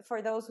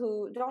 for those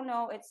who don't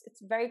know, it's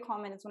very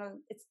common.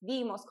 It's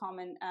the most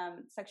common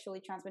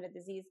sexually transmitted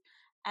disease,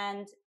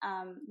 and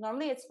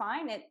normally it's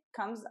fine. It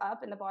comes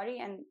up in the body,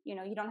 and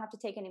you don't have to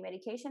take any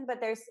medication. But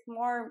there's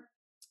more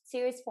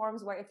serious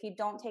forms where if you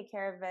don't take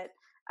care of it,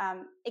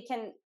 it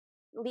can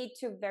lead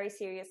to very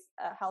serious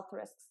health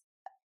risks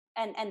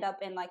and end up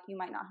in like you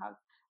might not have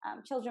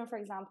children, for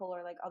example,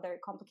 or like other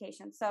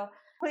complications. So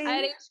I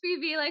had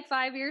HPV like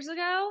 5 years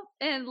ago,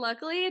 and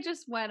luckily it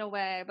just went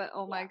away. But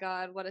oh my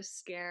God, what a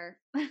scare.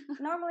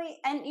 Normally,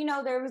 and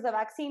there was a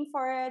vaccine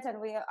for it, and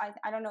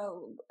I don't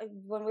know,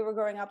 when we were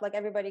growing up, like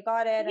everybody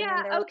got it. Yeah,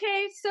 and then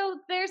okay, so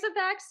there's a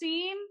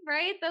vaccine,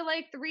 right? The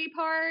like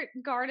 3-part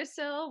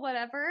Gardasil,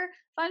 whatever.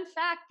 Fun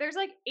fact, there's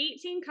like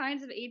 18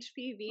 kinds of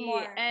HPV,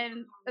 more.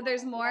 and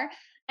there's more.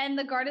 And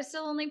the Gardasil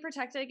only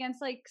protected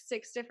against like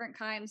 6 different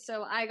kinds.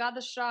 So I got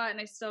the shot and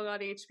I still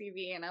got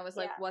HPV, and I was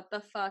like, what the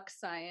fuck,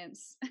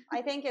 science?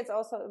 I think it's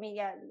also, I mean,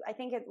 I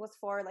think it was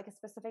for like a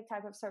specific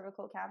type of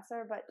cervical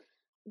cancer. But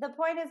the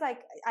point is,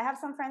 like, I have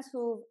some friends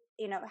who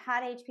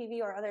had HPV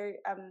or other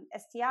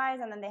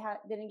STIs, and then they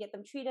didn't get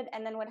them treated,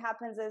 and then what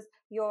happens is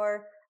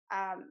your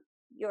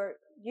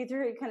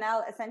uterine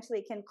canal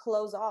essentially can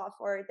close off,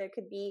 or there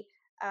could be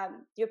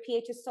your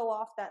pH is so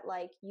off that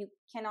like you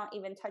cannot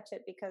even touch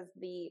it because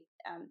the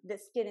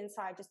skin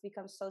inside just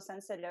becomes so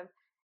sensitive,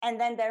 and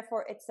then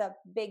therefore it's a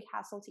big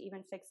hassle to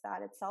even fix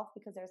that itself,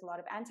 because there's a lot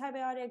of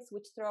antibiotics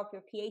which throw up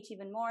your pH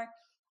even more,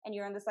 and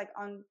you're in this like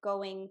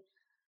ongoing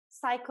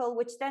cycle,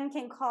 which then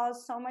can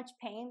cause so much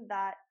pain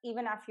that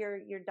even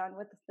after you're done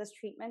with this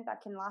treatment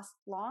that can last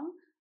long,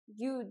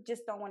 you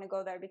just don't want to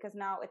go there, because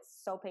now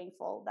it's so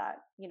painful that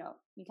you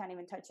can't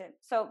even touch it.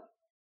 So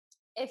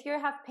if you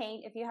have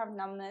pain, if you have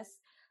numbness,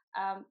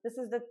 this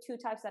is the 2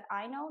 types that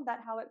I know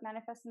that how it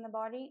manifests in the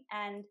body.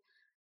 And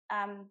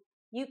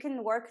you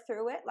can work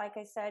through it. Like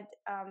I said,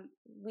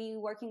 we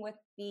working with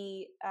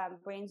the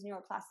brain's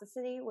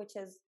neuroplasticity, which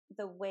is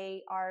the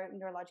way our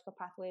neurological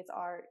pathways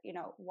are,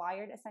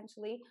 wired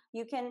essentially.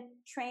 You can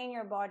train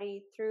your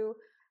body through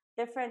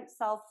different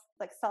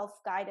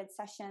self-guided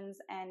sessions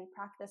and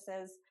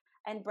practices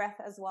and breath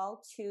as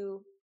well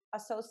to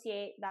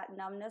associate that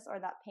numbness or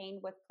that pain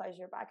with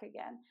pleasure back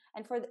again.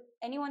 And for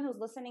anyone who's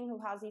listening who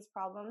has these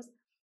problems,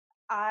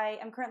 I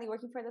am currently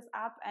working for this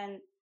app, and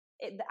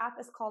the app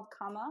is called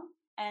Kama,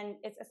 and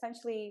it's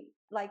essentially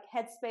like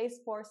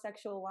Headspace for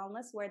sexual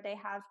wellness, where they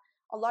have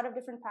a lot of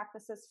different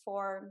practices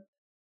for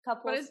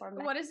couples.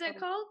 What is it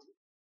called?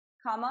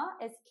 Kama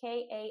is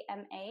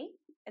Kama.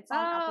 It's on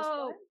Apple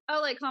Store.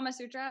 Oh, like Kama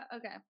Sutra?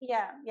 Okay.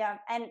 Yeah.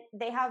 And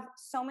they have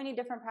so many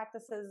different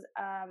practices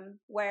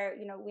where,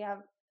 we have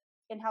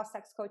in-house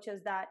sex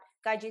coaches that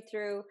guide you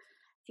through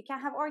if you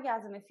can't have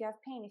orgasm, if you have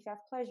pain, if you have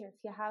pleasure, if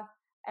you have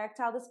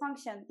erectile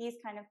dysfunction, these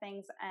kind of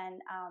things.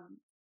 And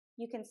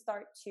you can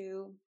start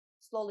to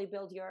slowly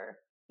build your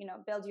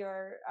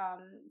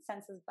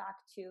senses back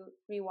to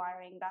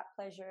rewiring that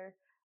pleasure,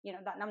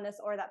 that numbness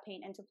or that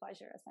pain into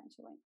pleasure,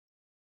 essentially.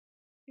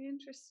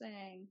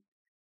 Interesting.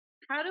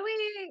 How do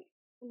we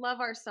love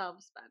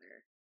ourselves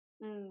better?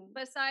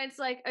 Besides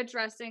like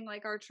addressing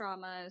like our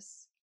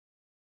traumas,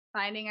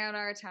 finding out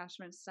our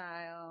attachment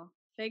style,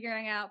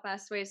 figuring out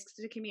best ways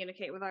to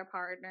communicate with our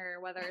partner,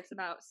 whether it's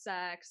about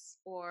sex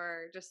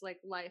or just like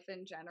life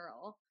in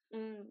general.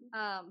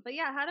 But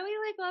yeah, how do we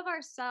like love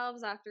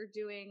ourselves after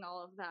doing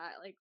all of that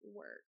like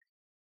work?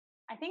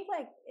 I think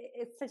like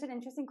it's such an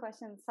interesting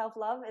question.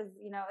 Self-love is,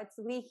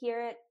 we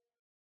hear it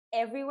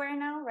everywhere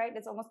now, right?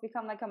 It's almost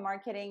become like a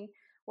marketing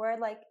word,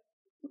 like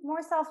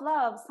more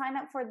self-love, sign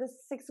up for this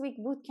 6-week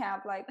boot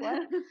camp. Like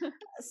what?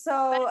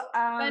 So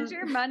spend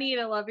your money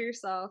to love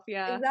yourself.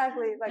 Yeah,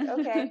 exactly. Like,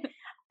 okay.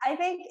 I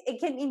think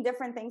it can mean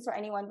different things for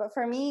anyone, but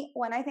for me,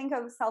 when I think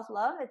of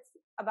self-love, it's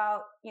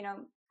about,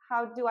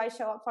 how do I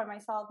show up for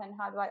myself and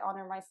how do I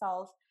honor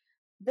myself,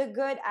 the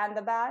good and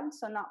the bad,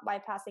 so not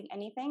bypassing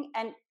anything.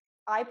 And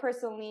I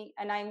personally,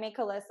 and I make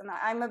a list, and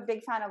I'm a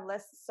big fan of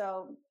lists,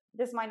 so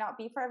this might not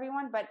be for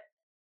everyone, but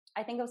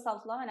I think of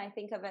self-love and I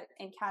think of it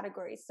in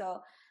categories.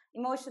 So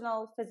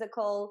emotional,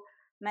 physical,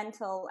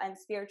 mental, and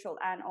spiritual,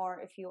 and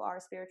or if you are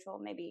spiritual,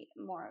 maybe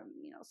more,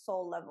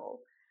 soul level.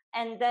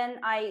 And then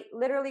I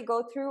literally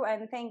go through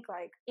and think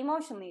like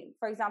emotionally,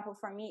 for example,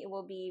 for me, it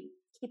will be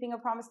keeping a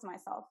promise to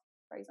myself,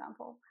 for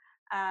example.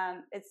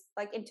 It's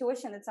like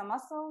intuition, it's a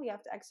muscle, you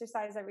have to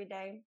exercise every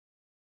day.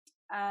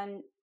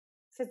 And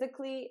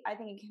physically, I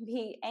think it can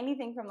be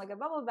anything from like a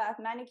bubble bath,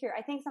 manicure.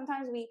 I think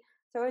sometimes we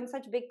throw in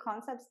such big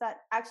concepts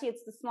that actually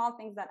it's the small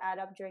things that add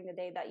up during the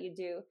day that you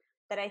do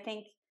that I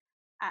think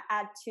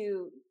add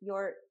to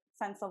your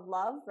sense of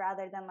love,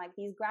 rather than like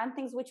these grand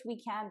things which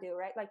we can do,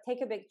 right? Like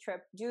take a big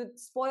trip, do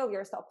spoil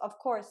yourself, of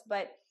course,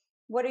 but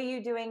what are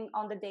you doing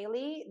on the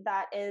daily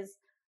that is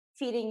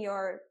feeding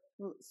your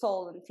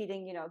soul and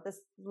feeding, this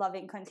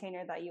loving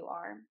container that you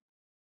are?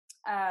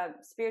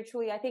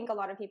 spiritually. I think a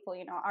lot of people,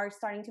 are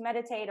starting to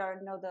meditate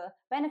or know the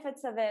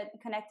benefits of it,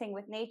 connecting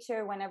with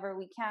nature whenever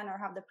we can or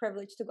have the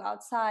privilege to go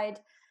outside.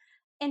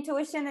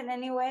 Intuition in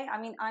any way. I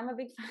mean, I'm a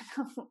big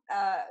fan of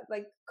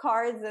like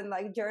cards and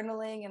like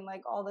journaling and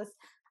like all this,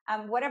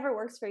 whatever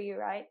works for you,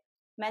 right?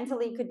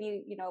 Mentally, it could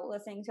be,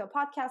 listening to a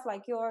podcast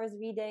like yours,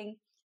 reading.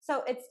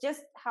 So it's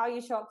just how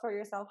you show up for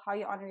yourself, how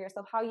you honor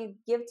yourself, how you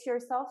give to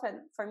yourself,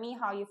 and for me,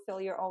 how you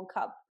fill your own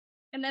cup.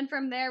 And then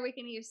from there, we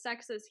can use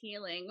sex as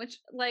healing, which,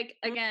 like,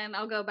 again,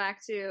 I'll go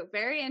back to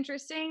very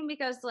interesting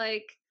because,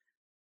 like,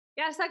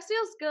 yeah, sex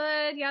feels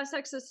good. Yeah,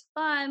 sex is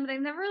fun, but I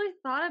never really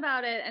thought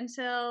about it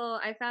until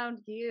I found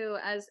you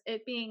as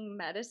it being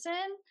medicine.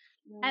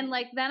 And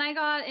like then I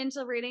got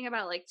into reading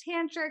about like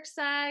tantric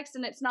sex,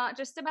 and it's not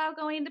just about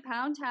going to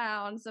Pound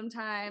Town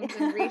sometimes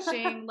and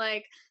reaching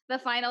like the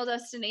final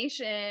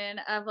destination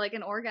of like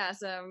an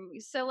orgasm.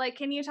 So like,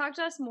 can you talk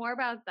to us more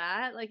about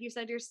that? Like you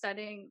said, you're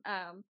studying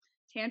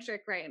tantric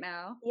right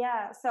now.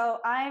 Yeah, so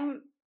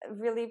I'm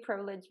really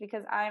privileged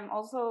because I'm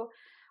also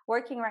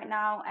working right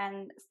now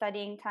and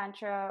studying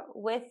Tantra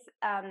with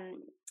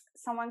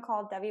someone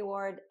called Debbie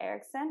Ward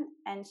Erickson,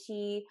 and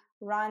she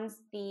runs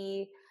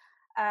the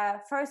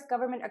first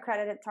government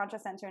accredited Tantra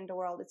center in the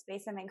world. It's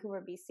based in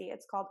Vancouver, BC.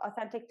 It's called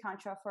Authentic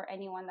Tantra for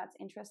anyone that's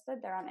interested.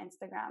 They're on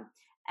Instagram.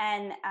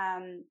 And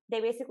they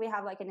basically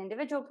have like an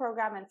individual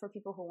program and for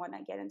people who want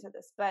to get into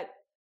this. But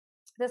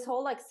this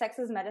whole like sex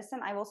is medicine,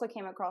 I've also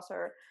came across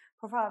her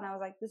profile and I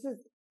was like,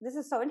 this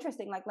is so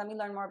interesting. Like, let me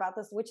learn more about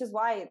this, which is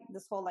why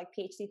this whole like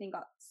PhD thing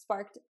got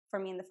sparked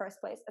for me in the first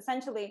place.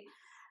 Essentially,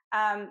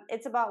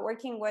 it's about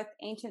working with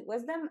ancient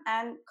wisdom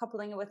and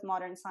coupling it with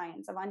modern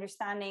science of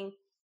understanding,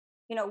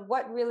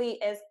 what really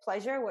is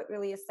pleasure, what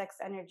really is sex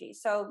energy.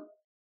 So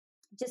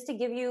just to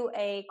give you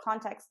a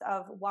context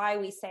of why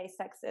we say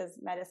sex is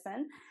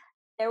medicine,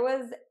 there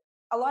was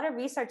a lot of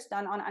research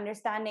done on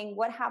understanding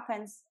what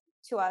happens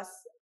to us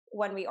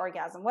when we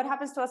orgasm, what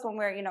happens to us when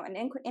we're,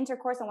 in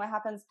intercourse, and what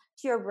happens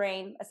to your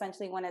brain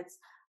essentially when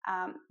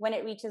when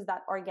it reaches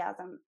that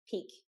orgasm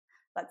peak,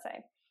 let's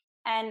say.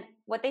 And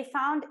what they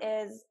found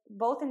is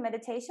both in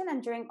meditation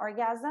and during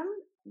orgasm,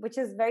 which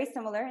is very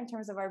similar in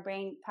terms of our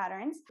brain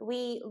patterns,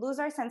 we lose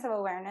our sense of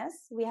awareness,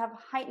 we have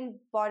heightened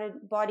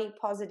body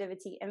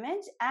positivity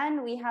image,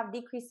 and we have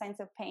decreased sense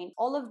of pain.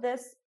 All of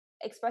this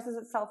expresses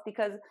itself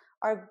because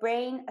our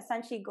brain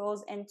essentially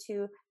goes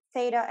into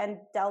theta and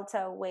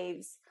delta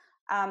waves,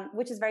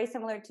 which is very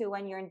similar to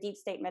when you're in deep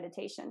state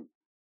meditation,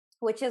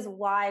 which is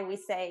why we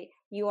say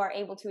you are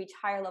able to reach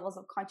higher levels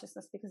of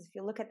consciousness, because if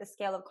you look at the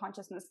scale of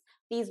consciousness,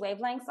 these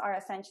wavelengths are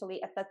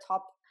essentially at the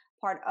top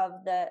part of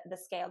the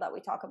scale that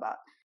we talk about.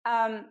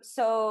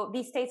 So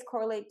these states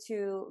correlate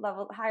to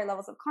higher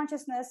levels of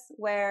consciousness,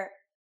 where,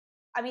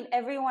 I mean,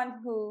 everyone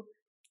who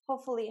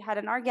hopefully had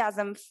an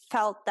orgasm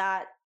felt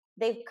that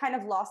they've kind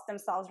of lost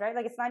themselves, right?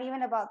 Like, it's not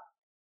even about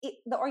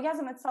the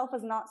orgasm itself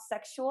is not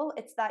sexual.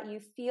 It's that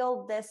you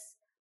feel this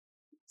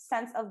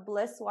sense of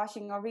bliss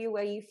washing over you,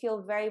 where you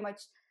feel very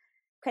much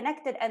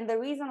connected. And the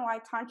reason why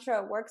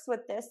Tantra works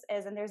with this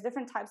is, and there's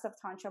different types of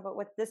Tantra, but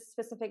what this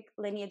specific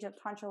lineage of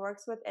Tantra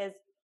works with is,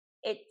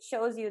 it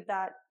shows you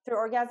that through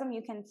orgasm,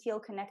 you can feel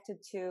connected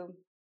to,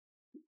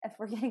 if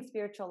we're getting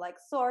spiritual, like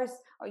source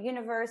or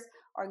universe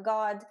or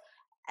God,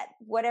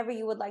 whatever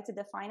you would like to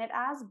define it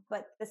as.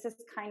 But this is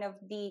kind of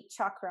the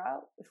chakra,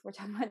 if we're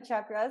talking about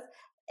chakras,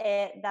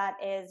 that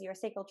is your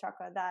sacral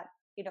chakra that,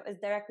 is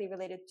directly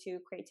related to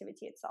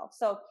creativity itself.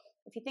 So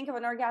if you think of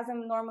an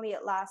orgasm, normally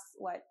it lasts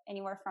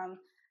anywhere from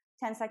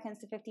 10 seconds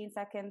to 15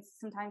 seconds,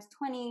 sometimes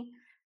 20.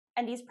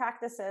 And these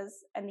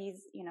practices and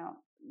these,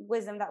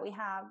 wisdom that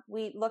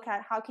we look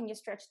at how can you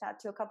stretch that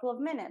to a couple of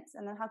minutes,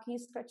 and then how can you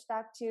stretch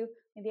that to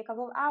maybe a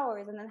couple of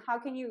hours, and then how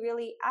can you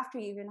really, after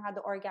you even had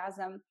the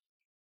orgasm,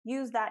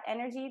 use that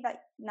energy that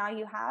now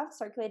you have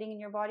circulating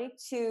in your body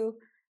to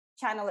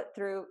channel it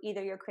through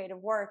either your creative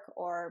work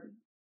or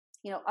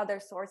other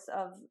sorts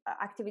of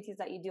activities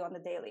that you do on the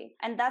daily.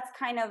 And that's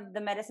kind of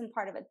the medicine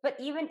part of it. But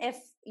even if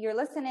you're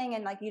listening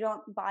and like you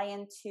don't buy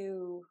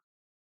into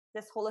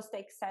this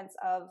holistic sense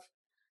of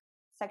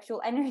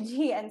sexual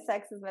energy and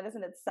sex as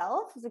medicine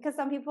itself, because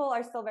some people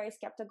are still very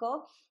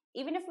skeptical,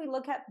 even if we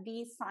look at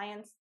the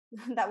science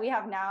that we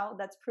have now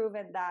that's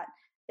proven that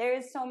there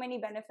is so many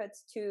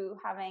benefits to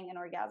having an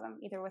orgasm,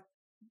 either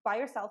by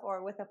yourself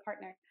or with a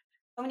partner,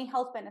 so many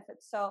health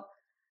benefits. So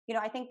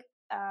I think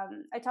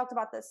I talked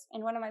about this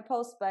in one of my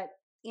posts, but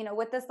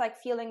with this like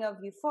feeling of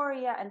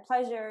euphoria and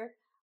pleasure,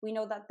 we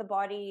know that the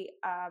body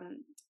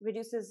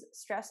reduces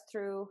stress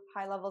through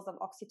high levels of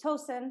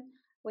oxytocin,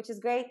 which is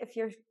great if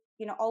you're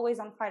always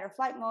on fight or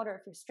flight mode, or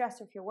if you're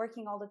stressed, or if you're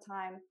working all the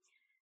time.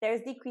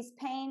 There's decreased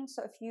pain.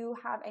 So if you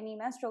have any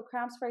menstrual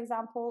cramps, for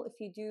example, if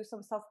you do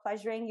some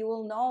self-pleasuring, you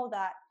will know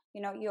that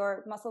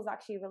your muscles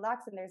actually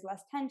relax and there's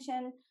less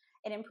tension.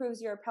 It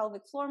improves your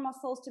pelvic floor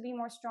muscles to be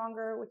more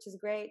stronger, which is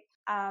great.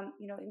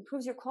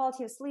 Improves your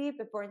quality of sleep.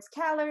 It burns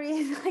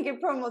calories. Like,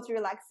 it promotes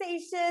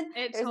relaxation.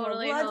 It There's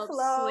totally more blood helps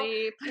flow.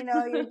 sleep.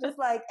 You're just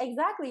like,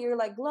 exactly. You're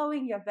like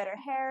glowing. You have better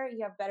hair.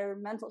 You have better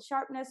mental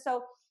sharpness.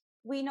 So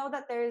we know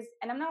that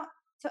and I'm not,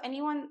 to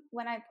anyone,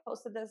 when I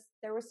posted this,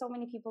 there were so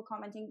many people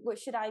commenting, what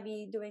should I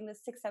be doing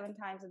this 6-7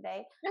 times a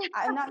day?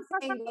 I'm not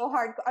saying go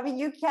hard. I mean,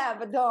 you can,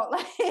 but don't.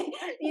 Like,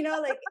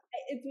 like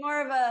it's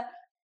more of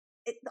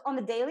on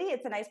the daily,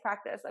 it's a nice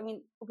practice. I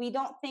mean, we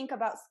don't think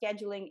about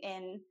scheduling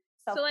in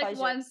self So pleasure.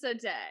 once a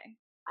day.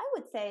 I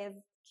would say it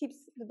keeps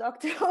the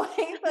doctor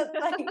away, but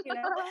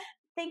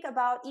think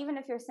about, even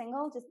if you're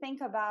single, just think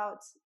about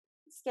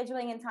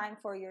scheduling in time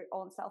for your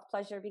own self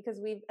pleasure,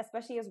 because we've,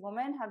 especially as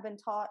women, have been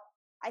taught.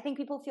 I think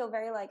people feel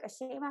very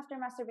ashamed after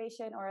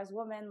masturbation, or as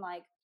women,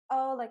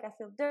 oh, I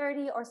feel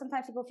dirty, or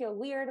sometimes people feel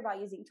weird about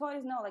using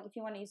toys. No, if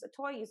you want to use a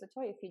toy, use a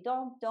toy. If you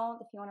don't.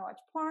 If you want to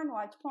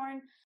watch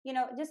porn.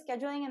 Just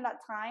scheduling in that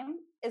time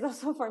is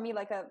also for me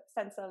a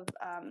sense of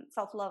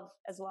self-love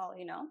as well.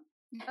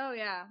 Oh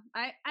yeah.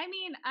 I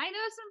mean, I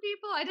know some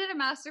people. I did a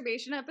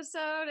masturbation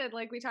episode and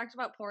we talked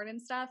about porn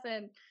and stuff,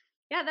 and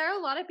yeah, there are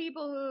a lot of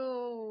people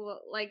who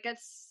get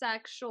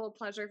sexual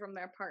pleasure from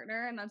their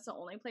partner, and that's the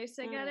only place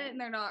they get it,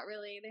 and they haven't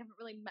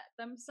really met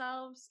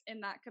themselves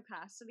in that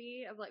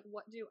capacity of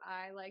what do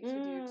I like to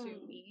do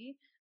to me,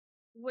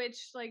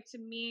 which to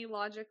me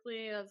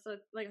logically is a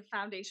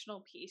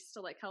foundational piece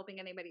to helping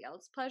anybody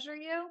else pleasure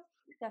you.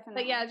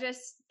 Definitely. But yeah,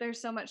 just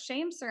there's so much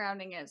shame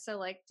surrounding it. So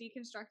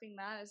deconstructing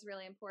that is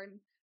really important.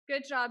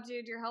 Good job,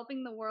 dude. You're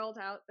helping the world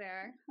out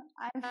there.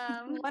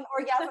 I'm one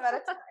orgasm at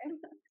a time.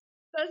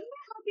 Doesn't it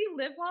help you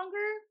live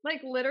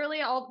longer? Literally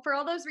for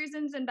all those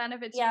reasons and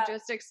benefits you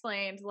just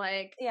explained.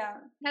 Yeah.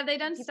 Have they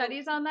done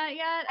studies on that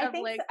yet? I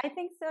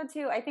think so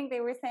too. I think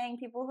they were saying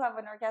people who have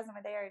an orgasm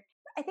a day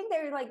I think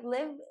they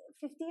live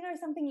 15 or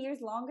something years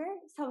longer,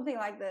 something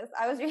like this.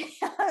 I was really,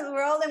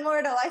 we're all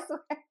immortal, I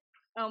swear.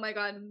 Oh my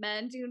God,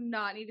 men do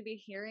not need to be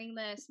hearing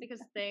this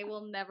because they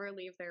will never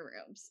leave their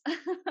rooms.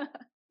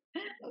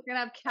 We're gonna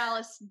have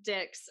callous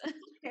dicks.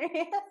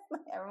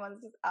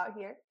 Everyone's just out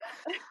here.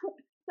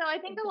 So I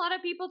think a lot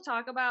of people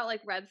talk about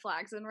red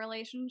flags in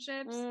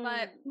relationships,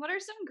 but what are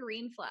some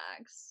green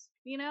flags?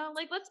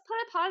 Let's put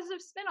a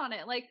positive spin on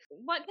it.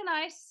 What can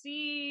I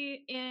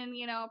see in,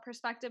 a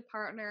prospective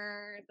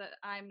partner that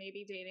I'm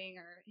maybe dating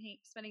or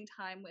spending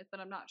time with,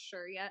 but I'm not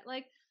sure yet?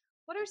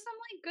 What are some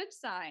good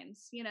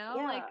signs,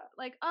 Yeah.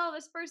 Oh,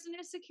 this person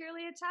is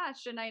securely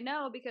attached and I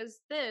know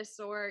because this,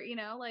 or,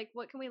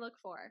 what can we look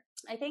for?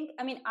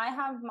 I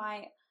have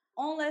my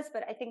own list,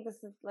 but I think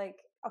this is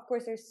of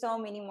course, there's so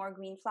many more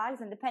green flags,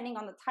 and depending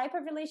on the type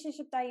of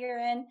relationship that you're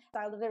in,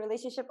 style of the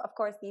relationship, of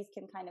course, these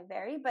can kind of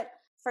vary. But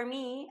for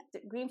me,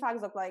 the green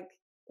flags look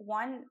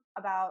one,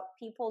 about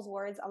people's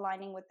words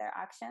aligning with their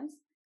actions.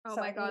 Oh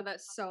my God,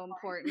 that's so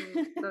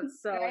important.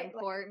 That's so right?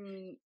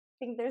 important.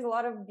 I think there's a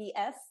lot of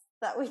BS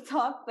that we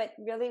talk, but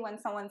really when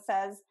someone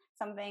says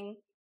something,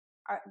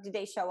 do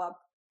they show up?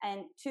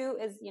 And two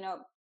is,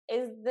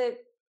 is the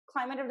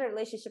climate of the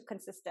relationship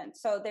consistent?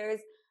 So there's,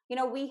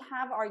 we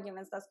have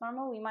arguments, that's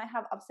normal. We might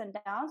have ups and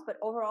downs, but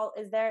overall,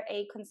 is there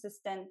a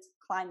consistent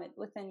climate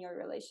within your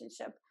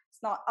relationship?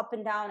 It's not up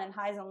and down and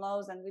highs and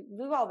lows. And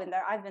we've all been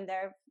there. I've been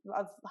there,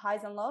 of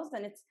highs and lows,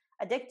 and it's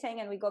addicting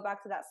and we go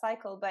back to that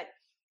cycle. But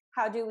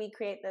how do we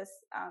create this,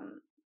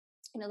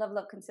 level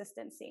of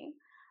consistency?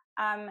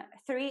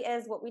 Three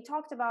is what we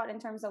talked about in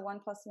terms of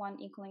 1 + 1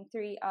 =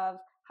 3, of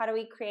how do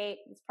we create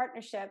this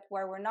partnership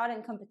where we're not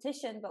in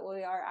competition, but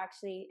we are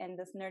actually in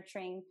this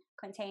nurturing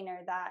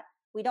container that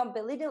we don't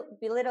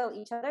belittle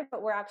each other,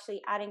 but we're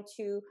actually adding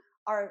to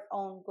our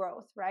own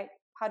growth, right?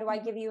 How do I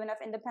give you enough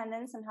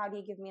independence, and how do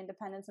you give me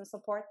independence and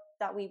support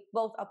that we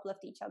both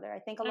uplift each other? I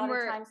think a lot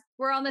of times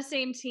we're on the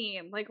same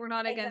team, we're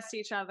not against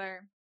each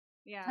other.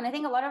 Yeah. And I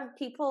think a lot of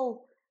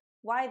people,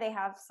 why they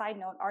have side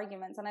note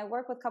arguments, and I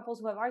work with couples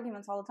who have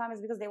arguments all the time, is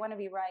because they want to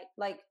be right.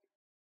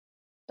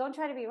 Don't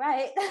try to be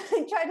right.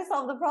 Try to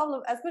solve the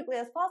problem as quickly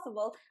as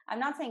possible. I'm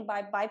not saying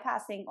by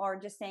bypassing or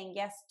just saying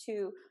yes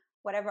to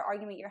whatever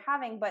argument you're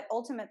having, but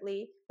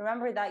ultimately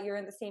remember that you're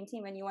in the same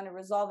team and you want to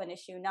resolve an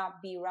issue, not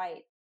be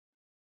right.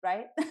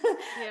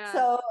 Yeah.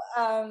 So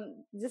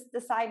just the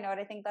side note,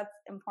 I think that's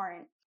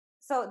important.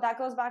 So that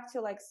goes back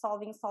to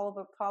solving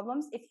solvable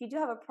problems. If you do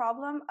have a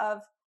problem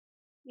of,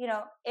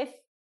 if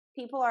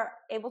people are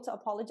able to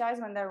apologize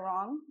when they're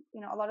wrong,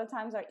 a lot of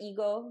times our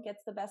ego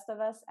gets the best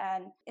of us,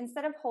 and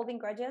instead of holding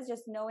grudges,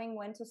 just knowing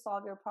when to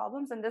solve your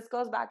problems. And this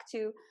goes back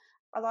to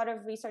a lot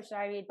of research that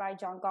I read by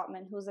John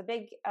Gottman, who's a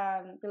big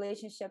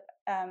relationship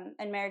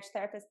and marriage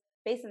therapist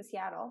based in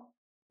Seattle.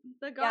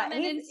 The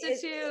Gottman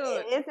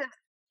Institute.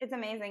 It's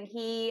amazing.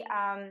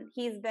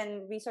 He's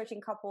been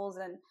researching couples,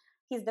 and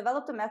he's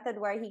developed a method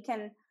where he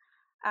can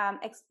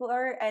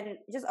explore and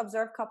just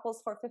observe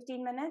couples for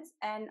 15 minutes.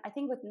 And I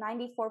think with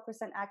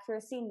 94%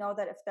 accuracy, know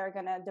that if they're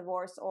going to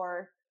divorce,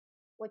 or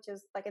which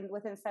is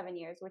within 7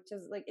 years, which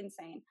is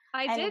insane.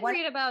 I did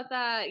read about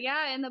that.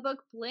 Yeah. In the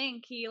book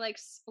Blink, he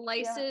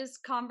splices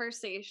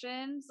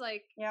conversations.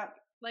 Like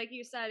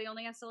you said, he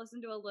only has to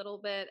listen to a little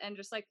bit, and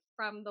just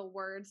from the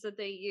words that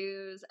they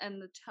use and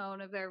the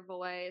tone of their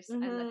voice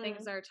and the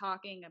things they're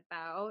talking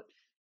about,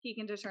 he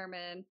can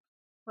determine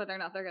whether or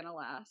not they're going to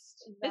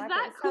last. Exactly. Is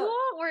that cool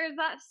or is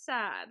that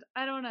sad?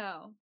 I don't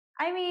know.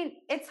 I mean,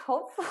 it's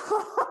hopeful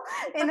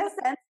in a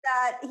sense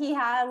that he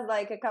has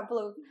like a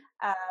couple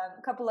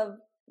of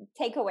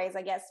takeaways,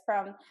 I guess,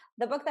 from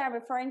the book that I'm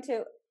referring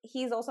to.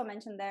 He's also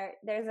mentioned there.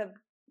 There's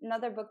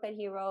another book that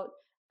he wrote,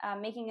 I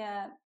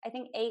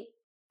think 8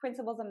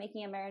 principles of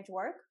making a marriage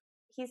work.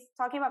 He's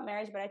talking about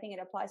marriage, but I think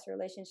it applies to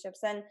relationships.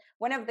 And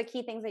one of the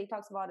key things that he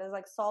talks about is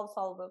like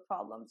solvable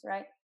problems,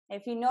 right?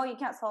 If you know you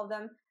can't solve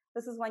them,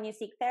 this is when you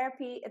seek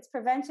therapy. It's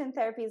prevention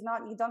therapy. Is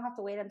not, you don't have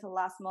to wait until the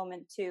last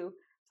moment to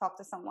talk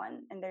to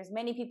someone. And there's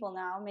many people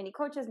now, many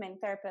coaches, many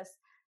therapists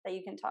that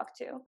you can talk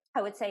to.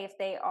 I would say if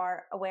they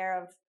are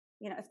aware of,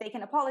 if they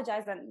can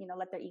apologize and,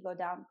 let their ego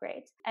down,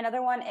 great.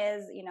 Another one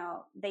is,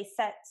 they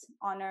set,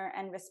 honor,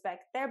 and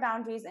respect their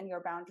boundaries and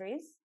your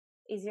boundaries.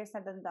 Easier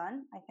said than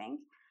done, I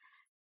think.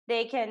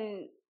 They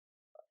can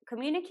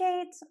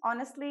communicate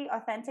honestly,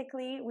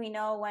 authentically. We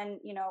know when,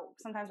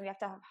 sometimes we have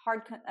to have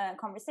hard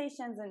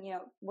conversations, and,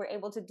 we're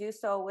able to do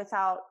so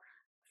without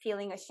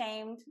feeling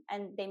ashamed,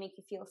 and they make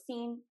you feel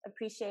seen,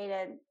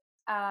 appreciated.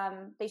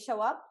 They show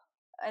up,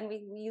 and we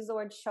use the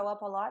word show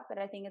up a lot, but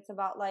I think it's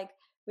about like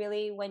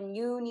really when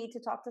you need to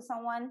talk to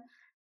someone,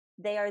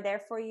 they are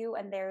there for you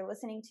and they're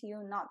listening to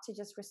you, not to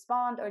just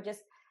respond or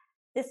just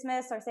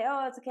dismiss or say,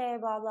 oh, it's okay,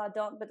 blah, blah,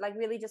 don't, but like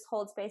really just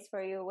hold space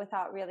for you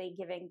without really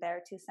giving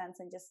their 2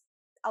 cents, and just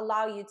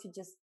allow you to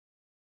just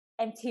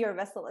empty your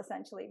vessel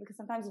essentially, because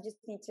sometimes you just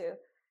need to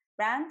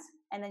rant,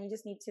 and then you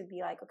just need to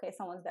be like, okay,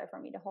 someone's there for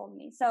me to hold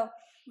me. So,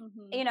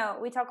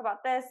 we talk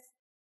about this.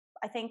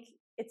 I think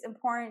it's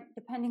important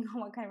depending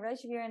on what kind of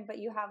relationship you're in, but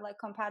you have like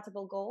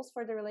compatible goals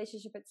for the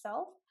relationship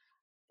itself.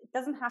 It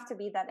doesn't have to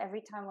be that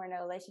every time we're in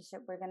a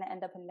relationship, we're going to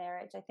end up in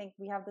marriage. I think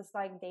we have this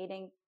like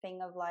dating thing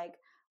of like,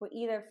 we're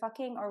either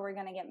fucking or we're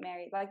going to get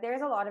married. Like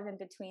there's a lot of in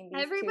between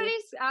these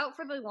Everybody's out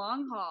for the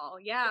long haul.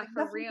 Yeah,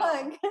 for real.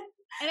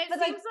 And it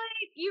seems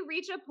like you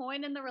reach a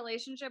point in the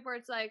relationship where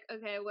it's like,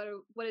 okay,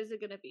 what is it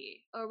going to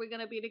be? Are we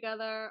going to be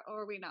together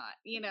or are we not?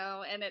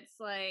 And it's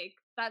like,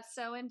 that's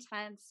so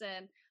intense.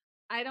 And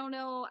I don't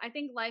know. I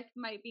think life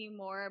might be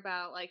more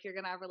about like you're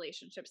going to have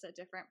relationships at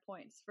different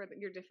points for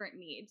your different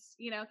needs,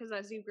 because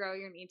as you grow,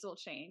 your needs will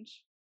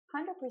change.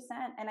 100%.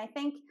 And I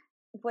think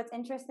what's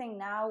interesting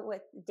now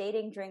with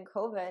dating during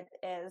COVID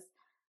is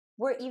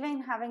we're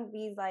even having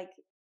these like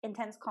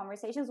intense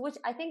conversations, which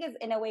I think is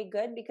in a way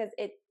good because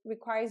it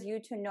requires you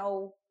to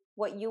know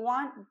what you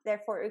want.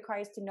 Therefore, it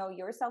requires to know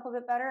yourself a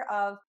bit better.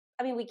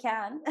 We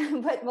can,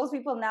 but most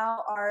people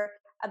now are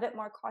a bit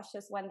more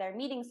cautious when they're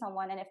meeting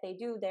someone. And if they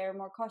do, they're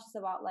more cautious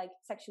about like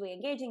sexually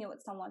engaging it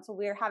with someone. So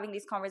we're having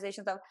these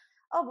conversations of,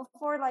 oh,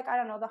 before like, I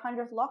don't know, the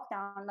 100th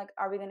lockdown, like,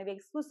 are we going to be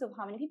exclusive?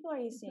 How many people are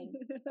you seeing?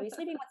 Are you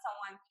sleeping with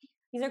someone?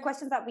 These are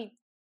questions that we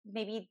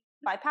maybe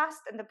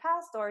bypassed in the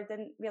past or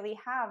didn't really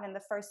have in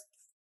the first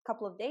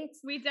couple of dates.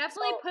 We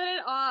definitely put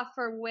it off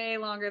for way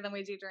longer than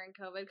we do during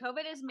COVID.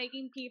 COVID is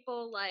making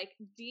people like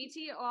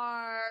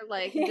DTR,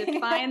 like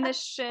define the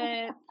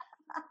shit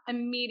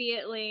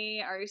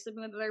immediately. Are you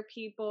sleeping with other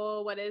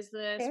people? What is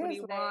this? Seriously. What do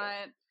you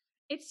want?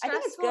 It's stressful. I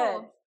think it's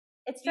good.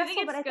 It's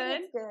stressful, but I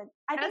think it's good.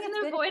 As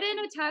an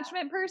avoidant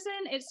attachment person,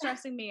 it's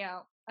stressing me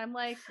out. I'm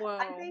like, whoa,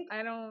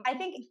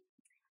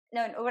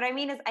 No, what I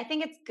mean is I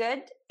think it's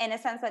good in a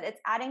sense that it's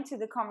adding to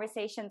the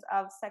conversations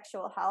of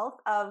sexual health,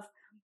 of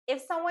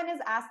if someone is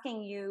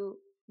asking you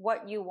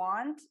what you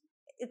want,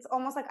 it's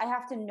almost like I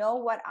have to know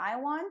what I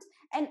want.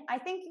 And I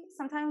think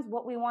sometimes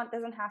what we want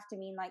doesn't have to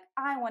mean like,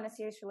 I want a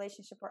serious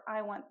relationship or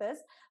I want this,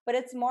 but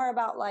it's more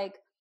about like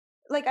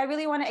I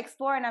really want to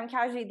explore and I'm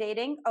casually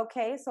dating.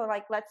 Okay. So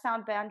like, let's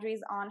sound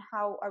boundaries on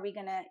how are we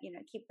going to,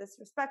 keep this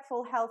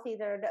respectful, healthy.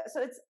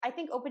 So it's, I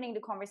think opening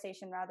the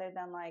conversation rather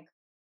than like,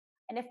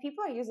 and if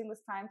people are using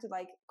this time to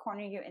like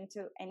corner you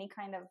into any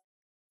kind of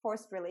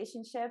forced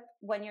relationship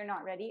when you're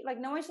not ready, like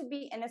no one should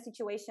be in a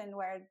situation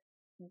where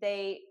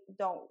they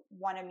don't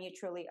want to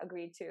mutually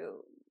agree to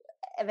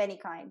of any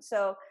kind.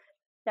 So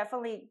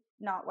definitely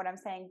not what I'm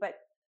saying, but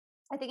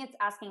I think it's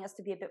asking us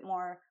to be a bit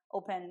more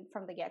open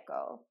from the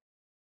get-go,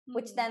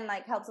 which then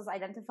like helps us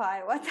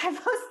identify what type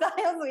of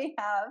styles we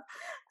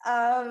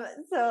have.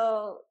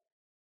 So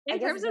in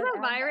terms of the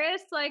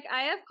virus, like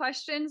I have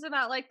questions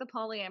about like the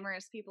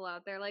polyamorous people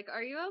out there. Like,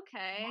 are you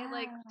okay? Yeah.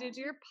 Like, did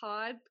your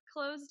pod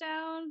close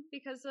down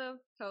because of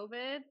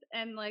COVID?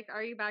 And like,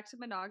 are you back to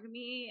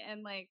monogamy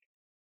and like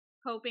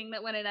hoping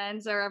that when it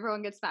ends or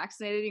everyone gets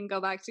vaccinated, you can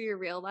go back to your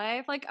real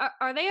life? Like,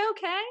 are they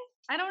okay?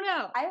 I don't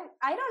know.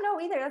 I don't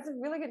know either. That's a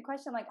really good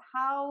question. Like,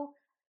 how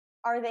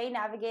are they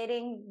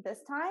navigating this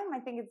time? I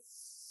think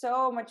it's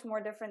so much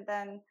more different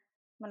than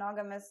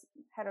monogamous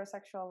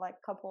heterosexual like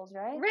couples,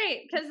 right? Right,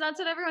 because that's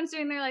what everyone's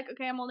doing. They're like,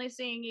 okay, I'm only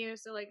seeing you,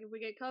 so like if we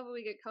get COVID,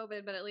 we get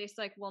COVID, but at least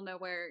like we'll know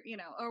where,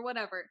 or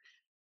whatever.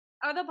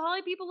 Are the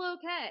poly people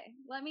okay?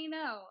 Let me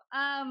know.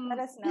 Let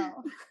us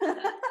know.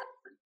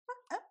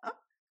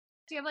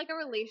 Do you have like a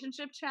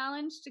relationship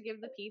challenge to give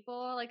the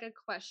people, like a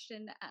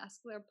question to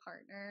ask their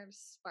partner to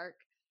spark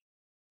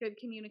good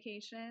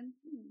communication?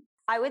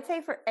 I would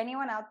say for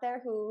anyone out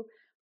there who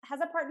has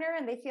a partner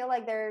and they feel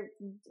like they're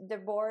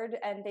bored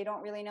and they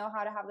don't really know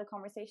how to have the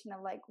conversation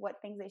of like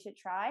what things they should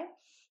try,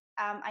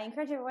 I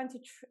encourage everyone to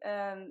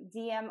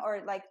DM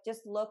or like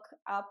just look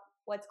up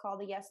what's called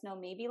the yes, no,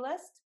 maybe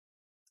list.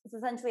 It's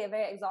essentially a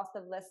very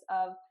exhaustive list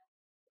of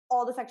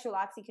all the sexual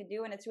acts you could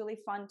do, and it's really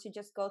fun to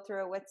just go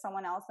through it with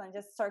someone else and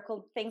just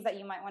circle things that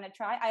you might want to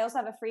try. I also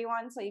have a free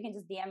one, so you can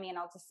just DM me and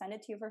I'll just send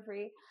it to you for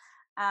free.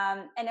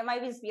 And it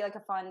might just be like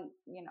a fun,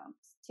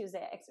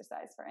 Tuesday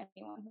exercise for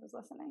anyone who's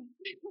listening.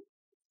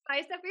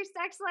 Spice up your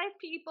sex life,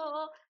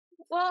 people.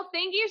 Well,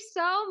 thank you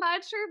so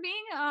much for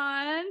being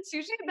on.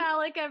 Tucsé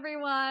Balik,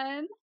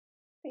 everyone.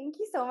 Thank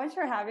you so much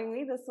for having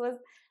me. This was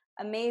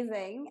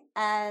amazing.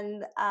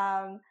 And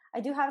I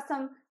do have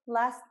some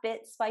last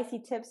bit spicy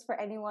tips for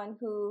anyone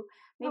who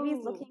maybe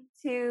is looking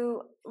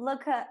to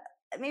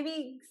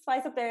maybe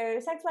spice up their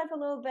sex life a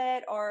little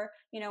bit, or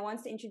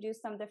wants to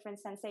introduce some different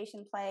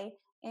sensation play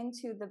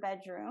into the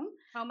bedroom.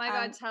 Oh my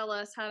God, tell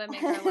us how to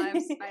make our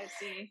lives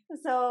spicy.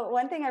 So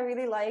one thing I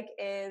really like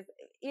is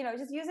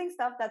just using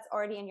stuff that's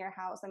already in your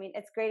house. I mean,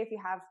 it's great if you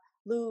have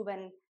lube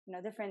and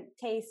different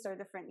tastes or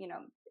different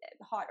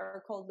hot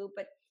or cold lube,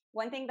 but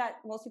one thing that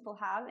most people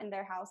have in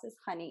their house is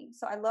honey.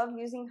 So I love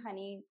using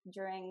honey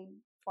during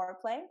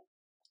foreplay,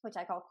 which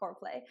I call core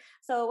play.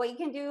 So what you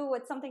can do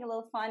with something a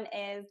little fun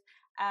is,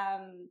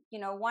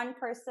 one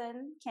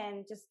person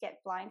can just get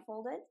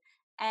blindfolded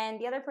and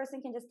the other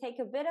person can just take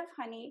a bit of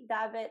honey,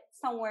 dab it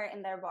somewhere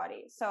in their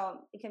body.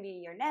 So it can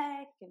be your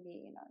neck, it can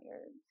be,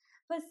 your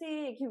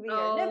pussy, it can be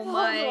your nipples,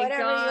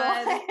 whatever you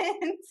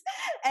want.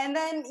 And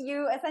then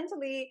you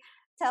essentially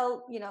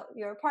tell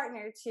your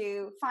partner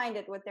to find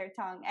it with their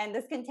tongue, and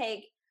this can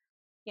take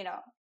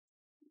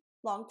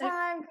long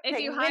time if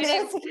you hide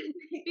it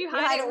if you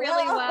hide it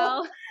really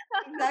well.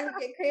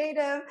 Exactly, get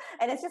creative,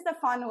 and it's just a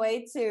fun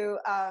way to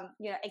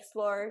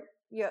explore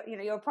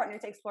your partner,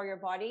 to explore your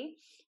body.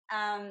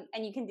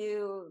 And you can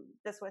do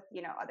this with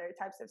other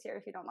types of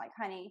syrup if you don't like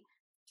honey,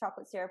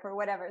 chocolate syrup or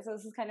whatever. So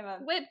this is kind of a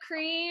whipped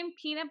cream,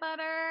 peanut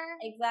butter.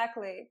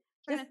 Exactly.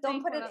 Just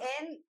don't put it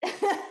in.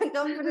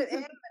 Don't put it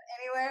in, but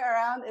anywhere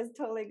around is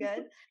totally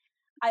good.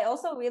 I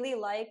also really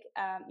like,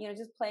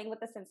 just playing with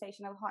the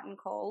sensation of hot and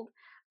cold.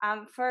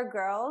 For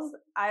girls,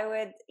 I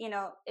would,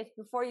 if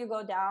before you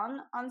go down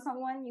on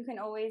someone, you can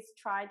always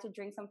try to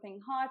drink something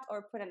hot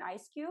or put an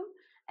ice cube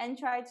and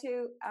try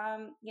to,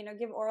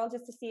 give oral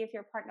just to see if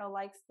your partner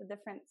likes the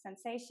different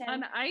sensation.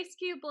 An ice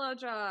cube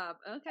blowjob.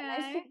 Okay. An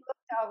ice cube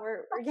blowjob.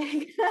 We're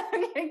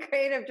getting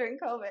creative during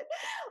COVID.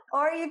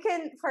 Or you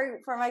can,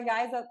 for my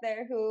guys out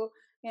there who,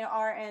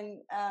 are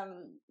in,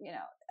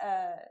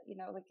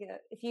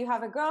 if you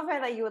have a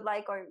girlfriend that you would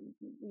like, or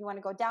you want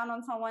to go down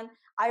on someone,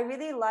 I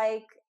really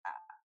like,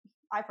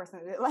 I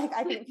personally like,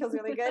 I think it feels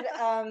really good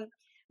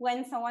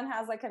when someone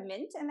has like a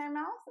mint in their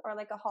mouth or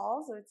like a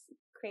Hall, so it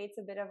creates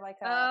a bit of like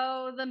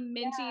the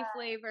minty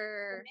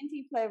flavor. The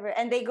minty flavor,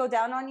 and they go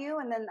down on you,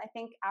 and then I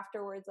think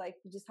afterwards, like,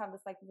 you just have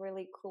this like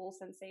really cool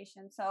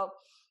sensation. So,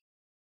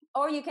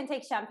 or you can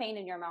take champagne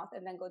in your mouth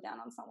and then go down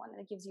on someone, and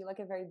it gives you like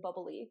a very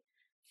bubbly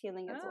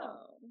feeling as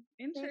well.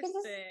 Interesting.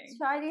 So you can just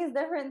try these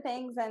different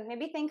things and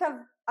maybe think of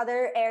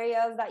other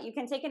areas that you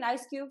can take an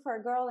ice cube for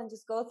a girl and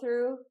just go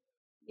through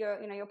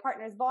your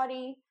partner's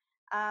body.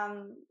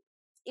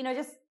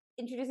 Just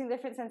introducing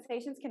different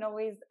sensations can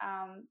always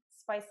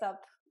spice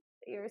up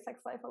your sex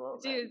life a little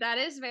bit. Dude, that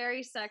is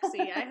very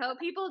sexy. I hope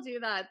people do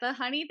that. The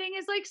honey thing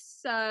is like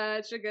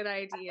such a good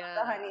idea.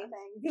 The honey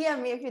thing.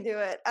 DM me if you do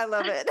it. I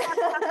love it.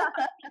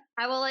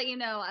 I will let you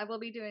know. I will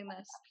be doing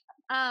this.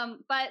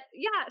 But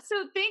yeah,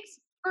 so thanks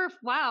for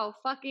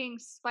fucking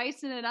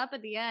spicing it up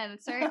at the end.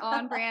 It's very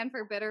on brand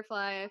for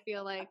Bitterfly, I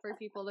feel like, for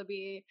people to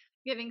be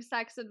giving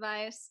sex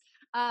advice.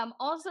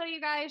 Also, you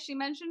guys, she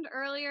mentioned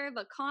earlier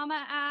the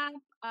Comma app,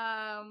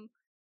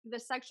 the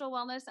sexual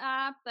wellness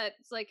app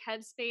that's like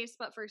Headspace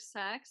but for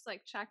sex.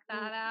 Like, check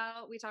that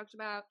out. We talked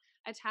about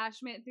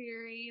Attachment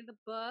Theory, the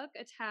book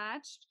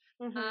Attached,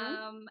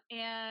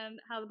 and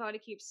how the body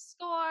keeps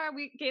score.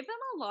 We gave them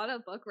a lot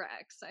of book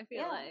recs, I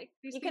feel like.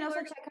 You can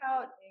also check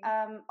out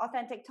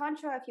Authentic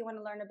Tantra if you want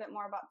to learn a bit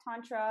more about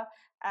Tantra.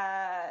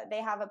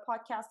 They have a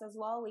podcast as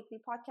well, weekly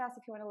podcast,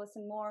 if you want to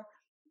listen more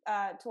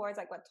towards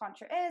like what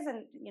Tantra is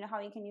and how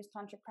you can use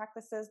tantric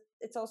practices.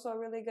 It's also a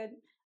really good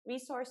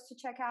resource to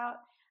check out.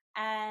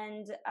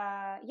 And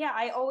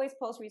I always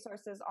post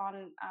resources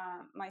on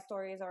my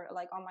stories or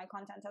like on my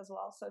content as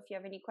well. So if you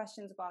have any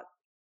questions about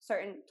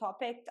certain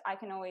topic, I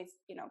can always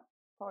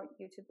point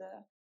you to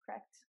the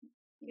correct.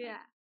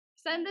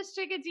 Send this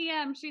chick a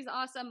DM. She's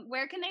awesome.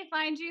 Where can they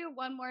find you?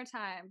 One more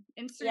time.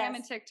 Instagram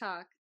and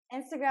TikTok.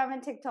 Instagram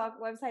and TikTok.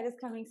 Website is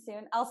coming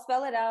soon. I'll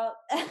spell it out.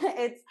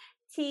 It's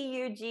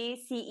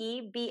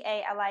TUGCEBALIK.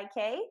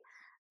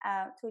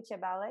 Tucsé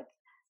Balik.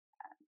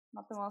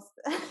 Not the most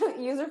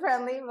user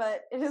friendly,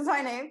 but it is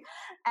my name.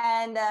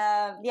 And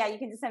you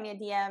can just send me a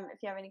DM if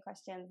you have any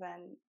questions,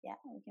 and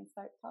we can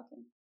start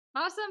talking.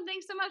 Awesome.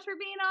 Thanks so much for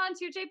being on,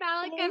 Tucsé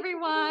Balik,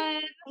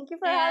 everyone. Thank you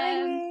for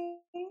having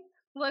me.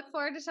 Look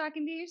forward to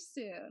talking to you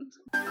soon.